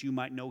so that you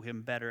might know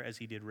him better as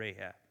he did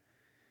Rahab.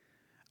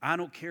 I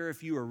don't care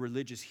if you're a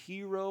religious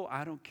hero.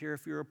 I don't care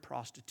if you're a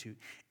prostitute.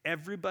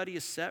 Everybody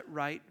is set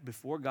right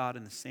before God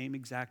in the same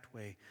exact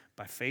way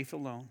by faith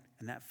alone,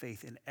 and that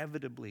faith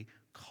inevitably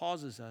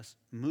causes us,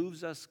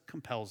 moves us,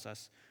 compels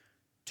us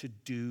to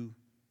do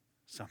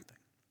something.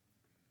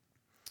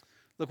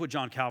 Look what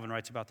John Calvin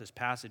writes about this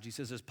passage. He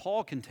says, as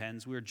Paul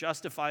contends, we are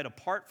justified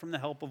apart from the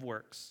help of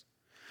works.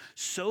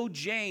 So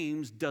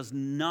James does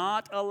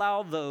not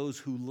allow those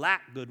who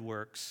lack good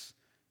works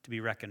to be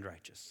reckoned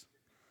righteous.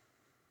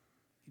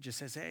 He just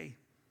says, hey,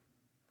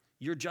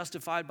 You're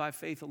justified by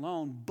faith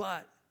alone,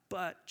 but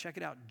check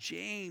it out.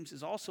 James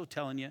is also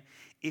telling you,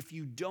 if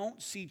you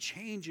don't see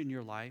change in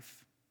your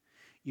life,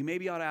 you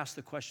maybe ought to ask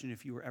the question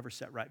if you were ever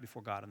set right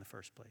before God in the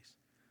first place.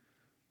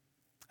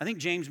 I think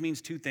James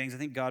means two things. I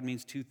think God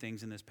means two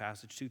things in this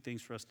passage, two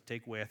things for us to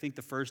take away. I think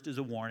the first is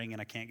a warning,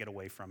 and I can't get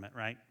away from it,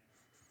 right?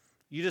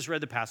 You just read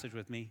the passage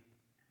with me.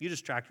 You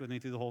just tracked with me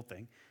through the whole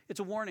thing.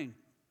 It's a warning.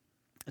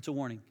 It's a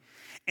warning.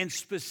 And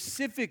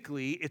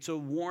specifically, it's a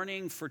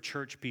warning for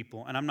church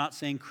people. And I'm not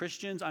saying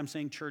Christians, I'm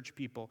saying church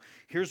people.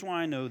 Here's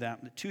why I know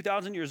that.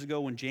 2,000 years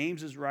ago, when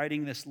James is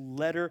writing this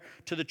letter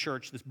to the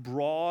church, this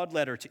broad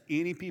letter to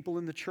any people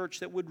in the church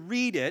that would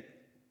read it,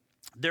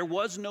 there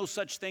was no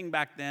such thing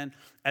back then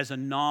as a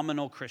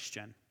nominal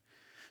Christian.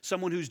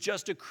 Someone who's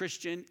just a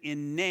Christian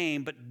in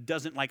name, but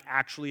doesn't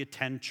actually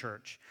attend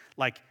church.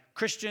 Like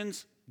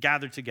Christians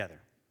gathered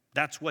together.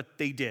 That's what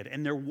they did.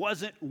 And there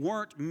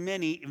weren't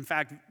many, in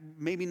fact,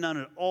 maybe none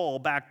at all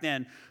back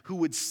then, who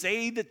would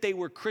say that they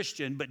were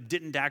Christian but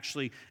didn't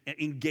actually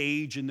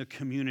engage in the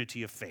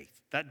community of faith.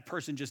 That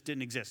person just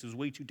didn't exist. It was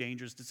way too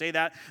dangerous to say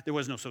that. There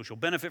was no social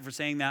benefit for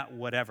saying that,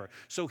 whatever.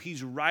 So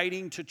he's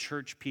writing to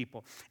church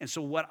people. And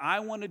so what I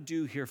want to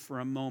do here for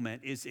a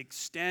moment is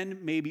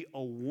extend maybe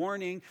a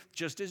warning,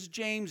 just as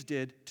James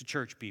did, to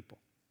church people.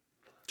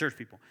 Church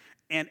people.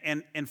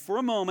 And for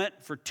a moment,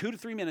 for 2 to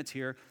 3 minutes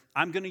here,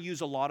 I'm going to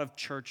use a lot of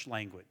church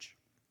language,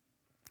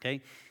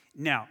 okay?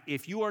 Now,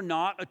 if you are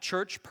not a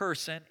church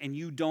person and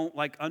you don't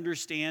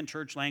understand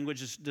church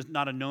language, it's just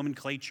not a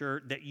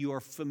nomenclature that you are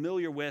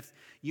familiar with,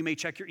 you may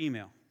check your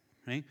email,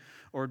 right?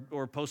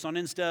 Or post on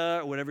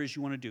Insta or whatever it is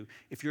you want to do.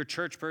 If you're a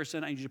church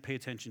person, I need you to pay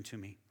attention to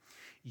me.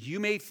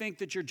 You may think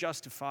that you're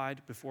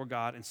justified before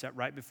God and set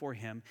right before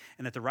Him,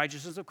 and that the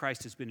righteousness of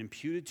Christ has been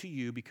imputed to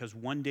you because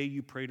one day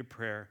you prayed a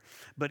prayer.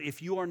 But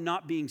if you are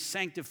not being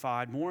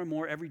sanctified more and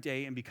more every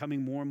day and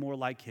becoming more and more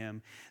like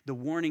Him, the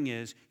warning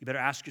is you better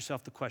ask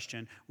yourself the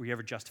question, were you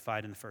ever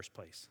justified in the first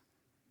place?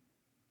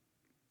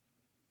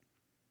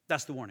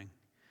 That's the warning.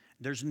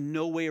 There's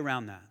no way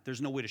around that.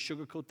 There's no way to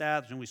sugarcoat that.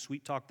 There's no way to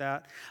sweet talk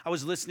that. I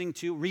was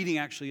reading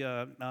actually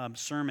a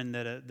sermon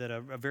that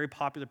a very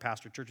popular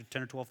pastor, a church of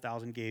 10 or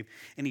 12,000 gave,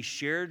 and he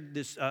shared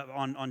this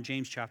on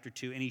James chapter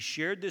 2, and he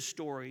shared this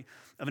story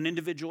of an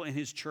individual in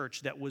his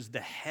church that was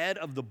the head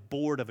of the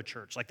board of a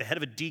church, like the head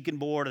of a deacon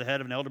board or the head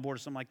of an elder board or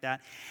something like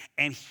that,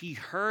 and he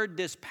heard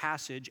this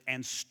passage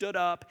and stood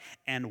up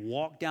and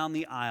walked down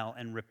the aisle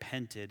and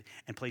repented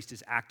and placed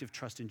his active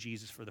trust in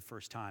Jesus for the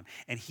first time.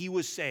 And he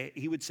would say,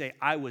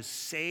 I was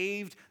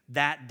saved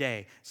that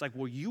day. It's like,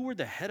 well, you were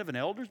the head of an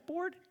elders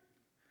board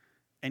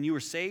and you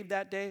were saved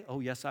that day? Oh,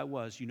 yes, I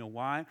was. You know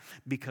why?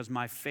 Because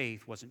my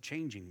faith wasn't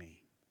changing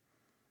me.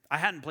 I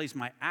hadn't placed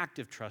my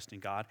active trust in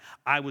God.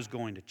 I was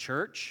going to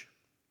church.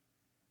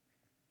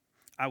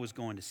 I was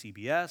going to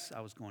CBS.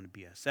 I was going to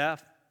BSF.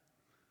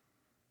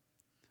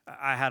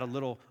 I had a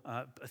little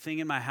thing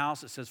in my house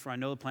that says, for I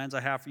know the plans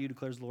I have for you,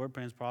 declares the Lord,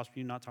 plans to prosper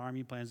you, not to harm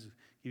you, plans to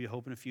give you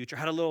hope in the future. I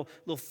had a little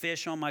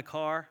fish on my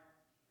car,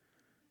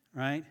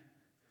 right?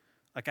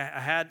 I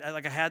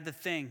had the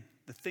thing,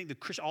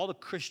 all the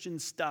Christian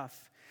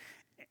stuff,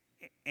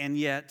 and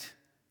yet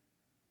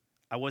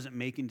I wasn't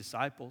making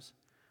disciples.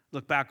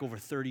 Look back over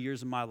 30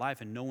 years of my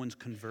life, and no one's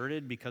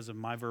converted because of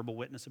my verbal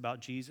witness about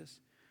Jesus.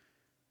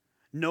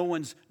 No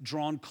one's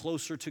drawn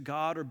closer to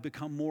God or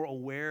become more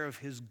aware of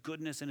His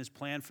goodness and His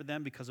plan for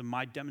them because of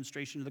my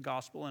demonstration of the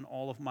gospel in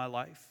all of my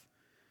life.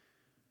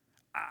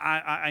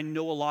 I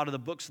know a lot of the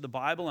books of the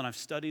Bible, and I've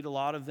studied a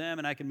lot of them,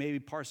 and I can maybe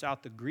parse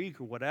out the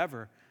Greek or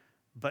whatever,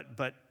 but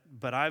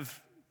there's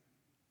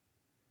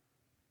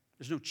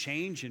no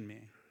change in me.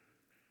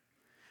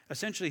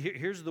 Essentially,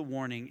 here's the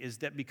warning, is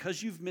that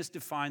because you've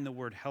misdefined the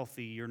word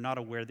healthy, you're not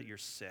aware that you're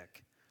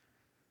sick.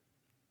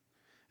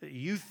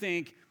 You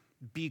think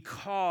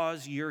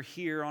because you're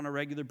here on a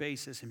regular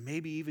basis, and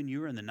maybe even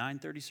you were in the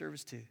 9:30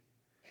 service too.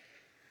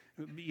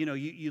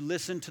 You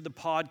listen to the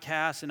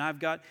podcast, and I've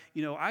got,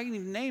 I can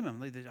even name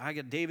them. I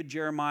got David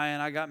Jeremiah,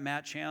 and I got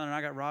Matt Chandler, and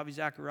I got Ravi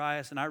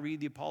Zacharias, and I read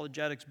the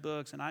apologetics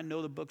books, and I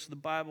know the books of the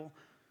Bible.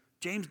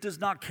 James does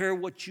not care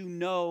what you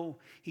know.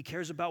 He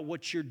cares about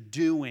what you're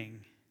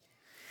doing.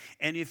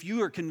 And if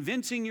you are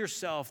convincing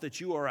yourself that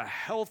you are a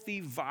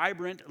healthy,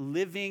 vibrant,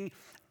 living,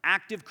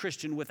 active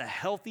Christian with a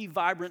healthy,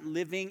 vibrant,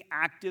 living,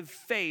 active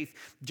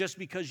faith, just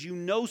because you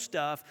know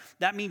stuff,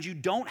 that means you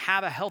don't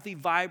have a healthy,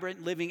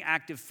 vibrant, living,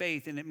 active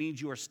faith, and it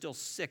means you are still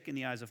sick in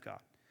the eyes of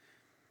God,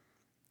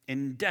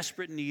 in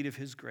desperate need of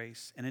His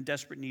grace, and in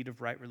desperate need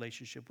of right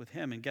relationship with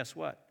Him. And guess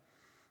what?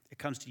 It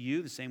comes to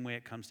you the same way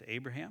it comes to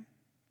Abraham,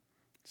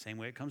 the same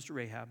way it comes to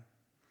Rahab,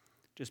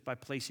 just by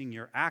placing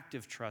your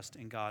active trust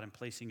in God and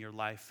placing your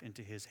life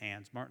into His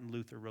hands. Martin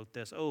Luther wrote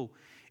this,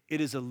 it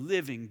is a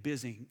living,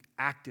 busy,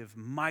 active,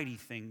 mighty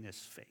thing, this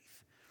faith.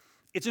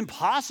 It's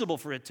impossible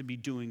for it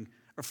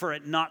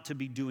not to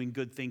be doing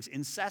good things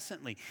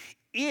incessantly.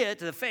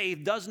 The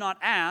faith, does not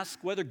ask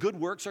whether good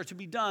works are to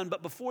be done,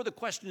 but before the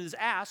question is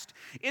asked,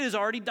 it has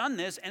already done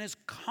this and is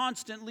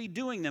constantly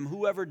doing them.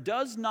 Whoever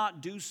does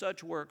not do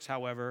such works,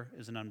 however,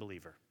 is an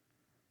unbeliever.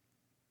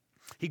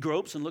 He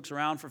gropes and looks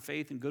around for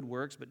faith and good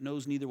works, but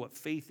knows neither what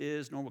faith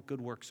is nor what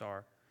good works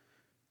are.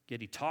 Yet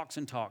he talks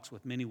and talks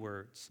with many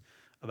words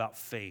about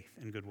faith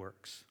and good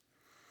works.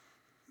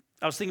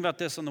 I was thinking about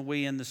this on the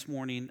way in this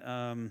morning.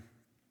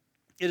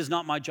 It is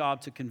not my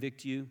job to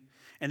convict you.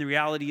 And the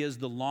reality is,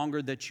 the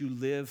longer that you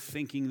live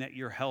thinking that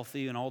you're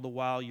healthy and all the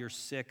while you're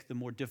sick, the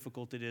more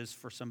difficult it is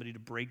for somebody to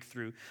break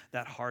through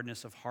that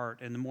hardness of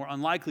heart. And the more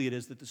unlikely it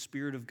is that the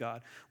Spirit of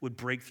God would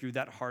break through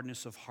that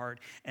hardness of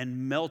heart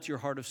and melt your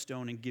heart of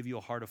stone and give you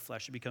a heart of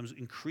flesh. It becomes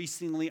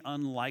increasingly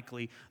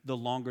unlikely the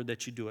longer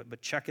that you do it.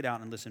 But check it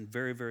out and listen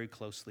very, very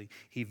closely.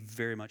 He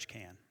very much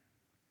can.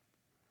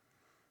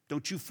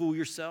 Don't you fool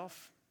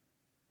yourself.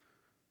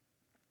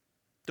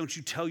 Don't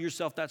you tell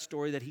yourself that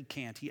story that he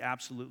can't. He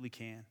absolutely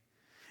can.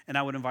 And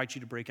I would invite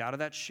you to break out of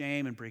that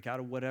shame and break out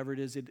of whatever it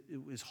is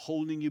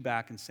holding you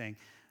back and saying,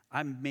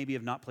 I maybe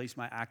have not placed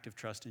my active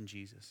trust in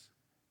Jesus.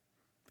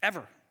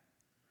 Ever.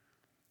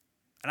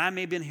 And I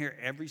may have been here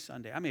every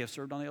Sunday. I may have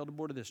served on the elder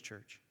board of this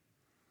church.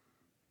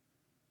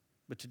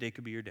 But today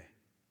could be your day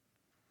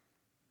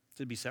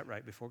to be set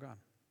right before God.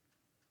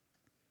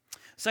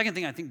 Second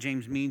thing I think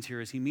James means here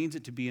is he means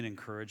it to be an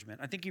encouragement.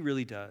 I think he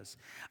really does.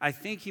 I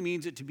think he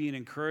means it to be an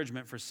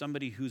encouragement for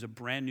somebody who's a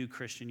brand new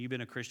Christian. You've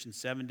been a Christian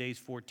 7 days,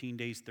 14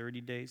 days, 30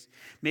 days.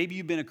 Maybe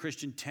you've been a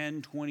Christian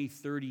 10, 20,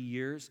 30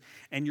 years,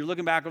 and you're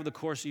looking back over the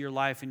course of your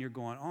life and you're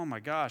going, oh my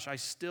gosh, I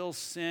still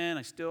sin.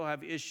 I still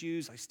have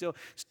issues. It's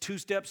 2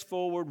 steps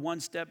forward, 1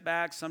 step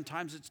back.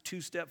 Sometimes it's 2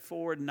 steps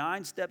forward,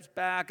 9 steps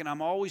back, and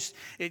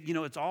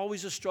it's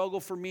always a struggle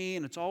for me,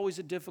 and it's always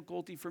a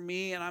difficulty for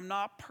me, and I'm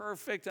not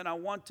perfect, and I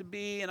want to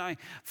be, and I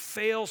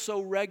fail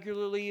so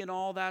regularly and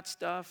all that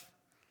stuff.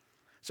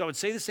 So I would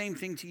say the same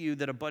thing to you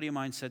that a buddy of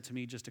mine said to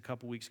me just a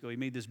couple weeks ago. He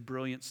made this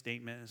brilliant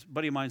statement. A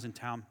buddy of mine's in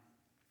town.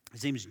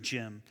 His name is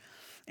Jim.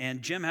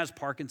 And Jim has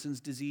Parkinson's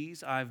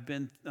disease. I've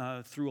been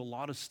through a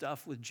lot of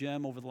stuff with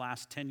Jim over the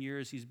last 10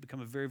 years. He's become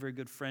a very, very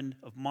good friend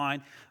of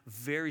mine, a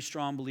very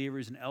strong believer.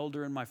 He's an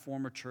elder in my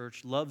former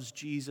church, loves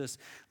Jesus,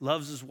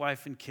 loves his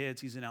wife and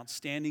kids. He's an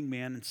outstanding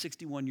man and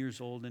 61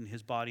 years old, and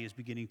his body is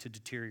beginning to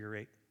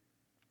deteriorate.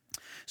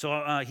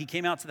 So he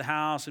came out to the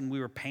house, and we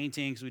were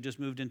painting, because we just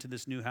moved into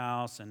this new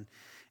house and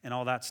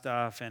all that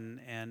stuff. And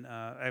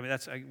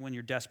that's when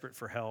you're desperate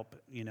for help,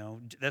 you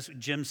know. That's what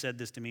Jim said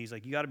this to me. He's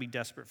like, you got to be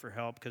desperate for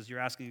help because you're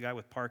asking a guy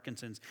with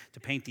Parkinson's to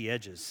paint the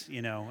edges,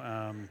 you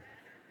know.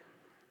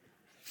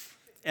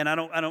 And I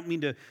don't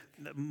mean to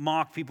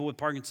mock people with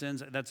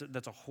Parkinson's.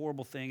 That's a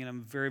horrible thing, and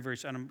I'm very, very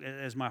sorry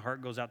as my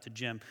heart goes out to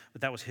Jim.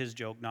 But that was his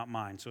joke, not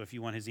mine. So if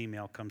you want his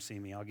email, come see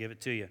me. I'll give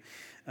it to you.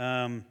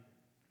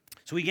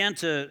 So we began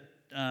to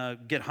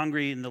get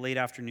hungry in the late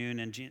afternoon,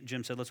 and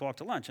Jim said, let's walk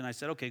to lunch. And I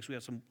said, okay, so we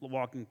have some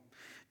walking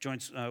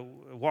joints,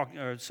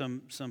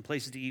 some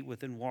places to eat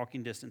within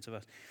walking distance of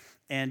us.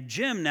 And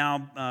Jim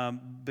now,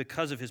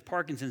 because of his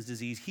Parkinson's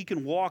disease, he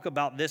can walk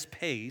about this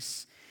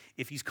pace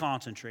if he's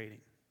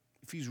concentrating.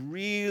 If he's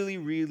really,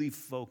 really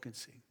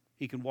focusing,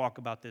 he can walk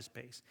about this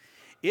pace.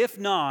 If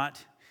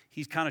not,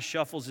 he kind of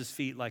shuffles his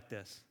feet like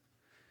this.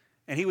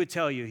 And he would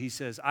tell you, he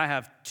says, I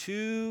have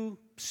 2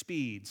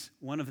 speeds.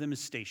 One of them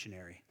is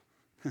stationary.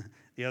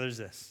 The other is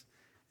this.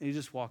 And he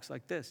just walks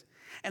like this.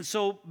 And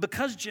so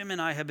because Jim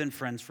and I have been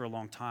friends for a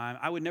long time,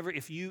 I would never,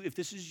 if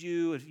this is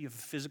you, if you have a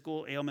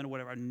physical ailment or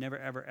whatever, I'd never,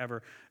 ever,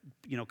 ever,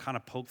 kind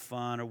of poke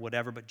fun or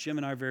whatever. But Jim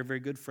and I are very, very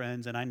good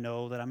friends, and I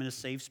know that I'm in a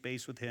safe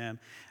space with him.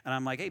 And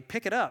I'm like, hey,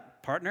 pick it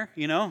up, partner.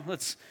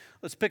 Let's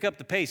pick up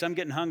the pace. I'm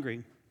getting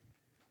hungry.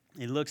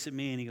 He looks at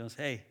me and he goes,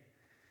 hey,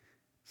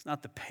 it's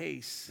not the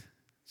pace,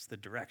 it's the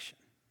direction.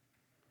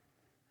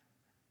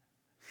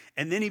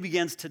 And then he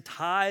begins to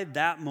tie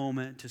that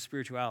moment to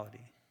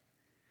spirituality.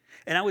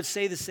 And I would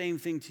say the same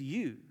thing to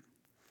you.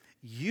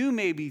 You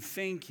may be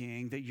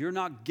thinking that you're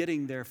not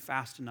getting there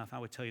fast enough. I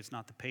would tell you it's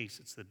not the pace,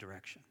 it's the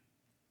direction.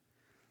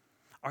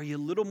 Are you a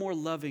little more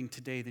loving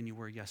today than you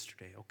were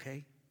yesterday,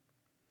 okay?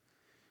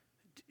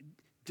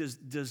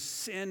 Does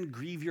sin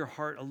grieve your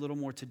heart a little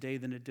more today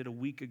than it did a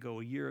week ago,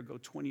 a year ago,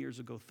 20 years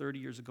ago, 30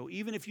 years ago?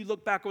 Even if you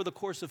look back over the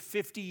course of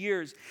 50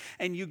 years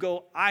and you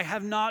go, I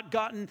have not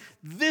gotten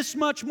this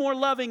much more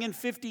loving in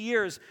 50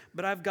 years,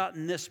 but I've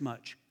gotten this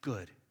much.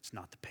 Good. It's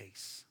not the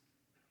pace.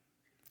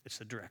 It's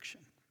the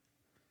direction.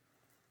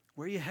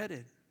 Where are you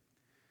headed?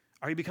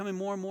 Are you becoming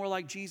more and more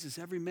like Jesus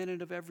every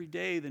minute of every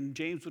day? Then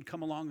James would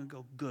come along and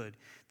go, good.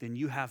 Then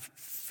you have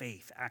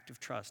faith, active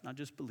trust, not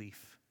just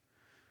belief.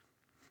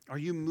 Are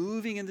you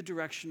moving in the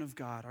direction of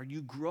God? Are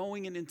you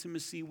growing in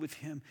intimacy with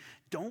him?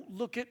 Don't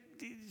look at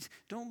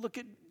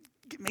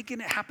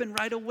making it happen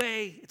right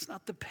away. It's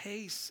not the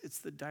pace, it's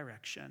the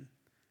direction.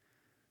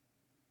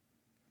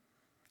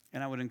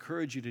 And I would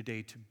encourage you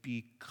today to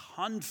be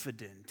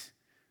confident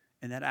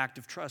in that act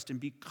of trust and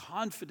be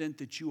confident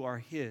that you are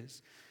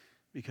his,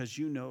 because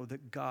you know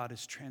that God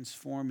is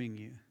transforming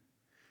you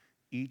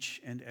each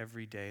and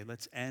every day.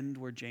 Let's end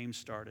where James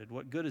started.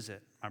 What good is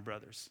it, my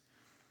brothers,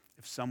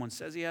 if someone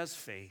says he has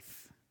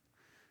faith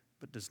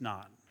but does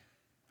not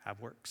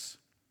have works?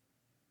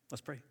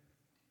 Let's pray.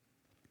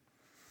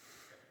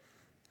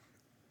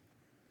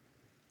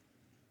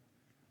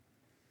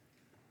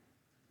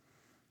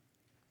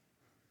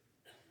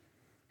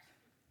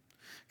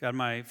 God,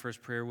 my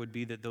first prayer would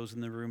be that those in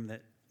the room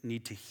that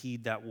need to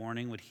heed that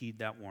warning would heed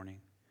that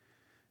warning.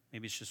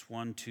 Maybe it's just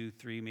 1, 2,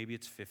 3, maybe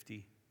it's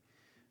 50.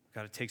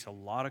 God, it takes a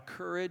lot of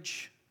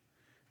courage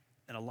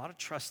and a lot of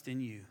trust in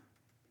you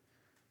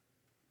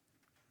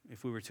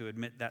if we were to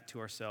admit that to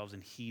ourselves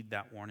and heed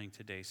that warning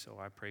today. So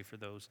I pray for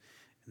those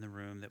in the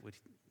room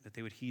that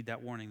they would heed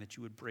that warning, that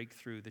you would break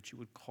through, that you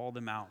would call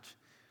them out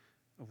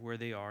of where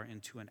they are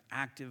into an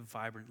active,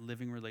 vibrant,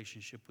 living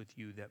relationship with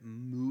you that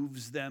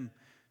moves them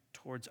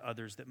towards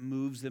others, that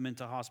moves them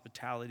into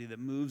hospitality, that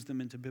moves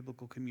them into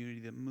biblical community,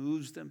 that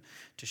moves them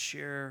to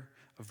share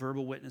a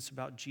verbal witness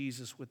about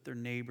Jesus with their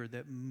neighbor,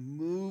 that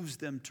moves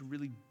them to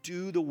really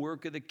do the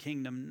work of the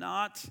kingdom,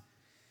 not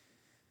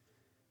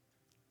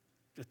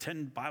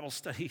attend Bible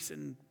studies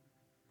and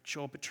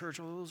show up at church.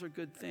 All those are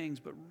good things,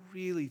 but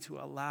really to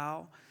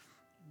allow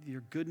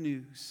your good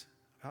news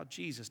about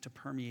Jesus to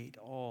permeate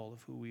all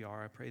of who we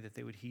are. I pray that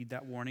they would heed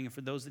that warning. And for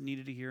those that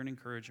needed to hear an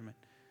encouragement,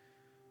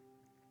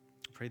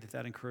 I pray that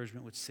that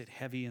encouragement would sit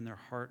heavy in their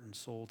heart and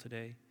soul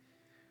today,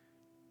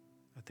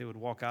 that they would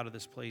walk out of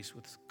this place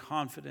with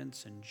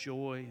confidence and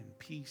joy and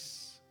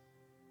peace,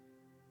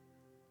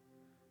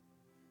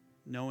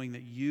 knowing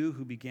that you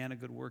who began a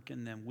good work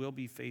in them will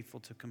be faithful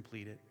to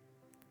complete it.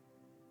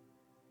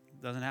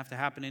 It doesn't have to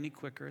happen any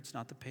quicker. It's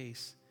not the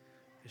pace.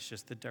 It's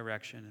just the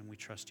direction, and we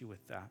trust you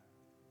with that.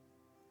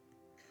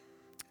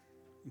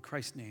 In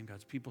Christ's name,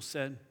 God's people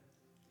said,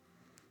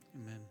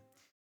 amen.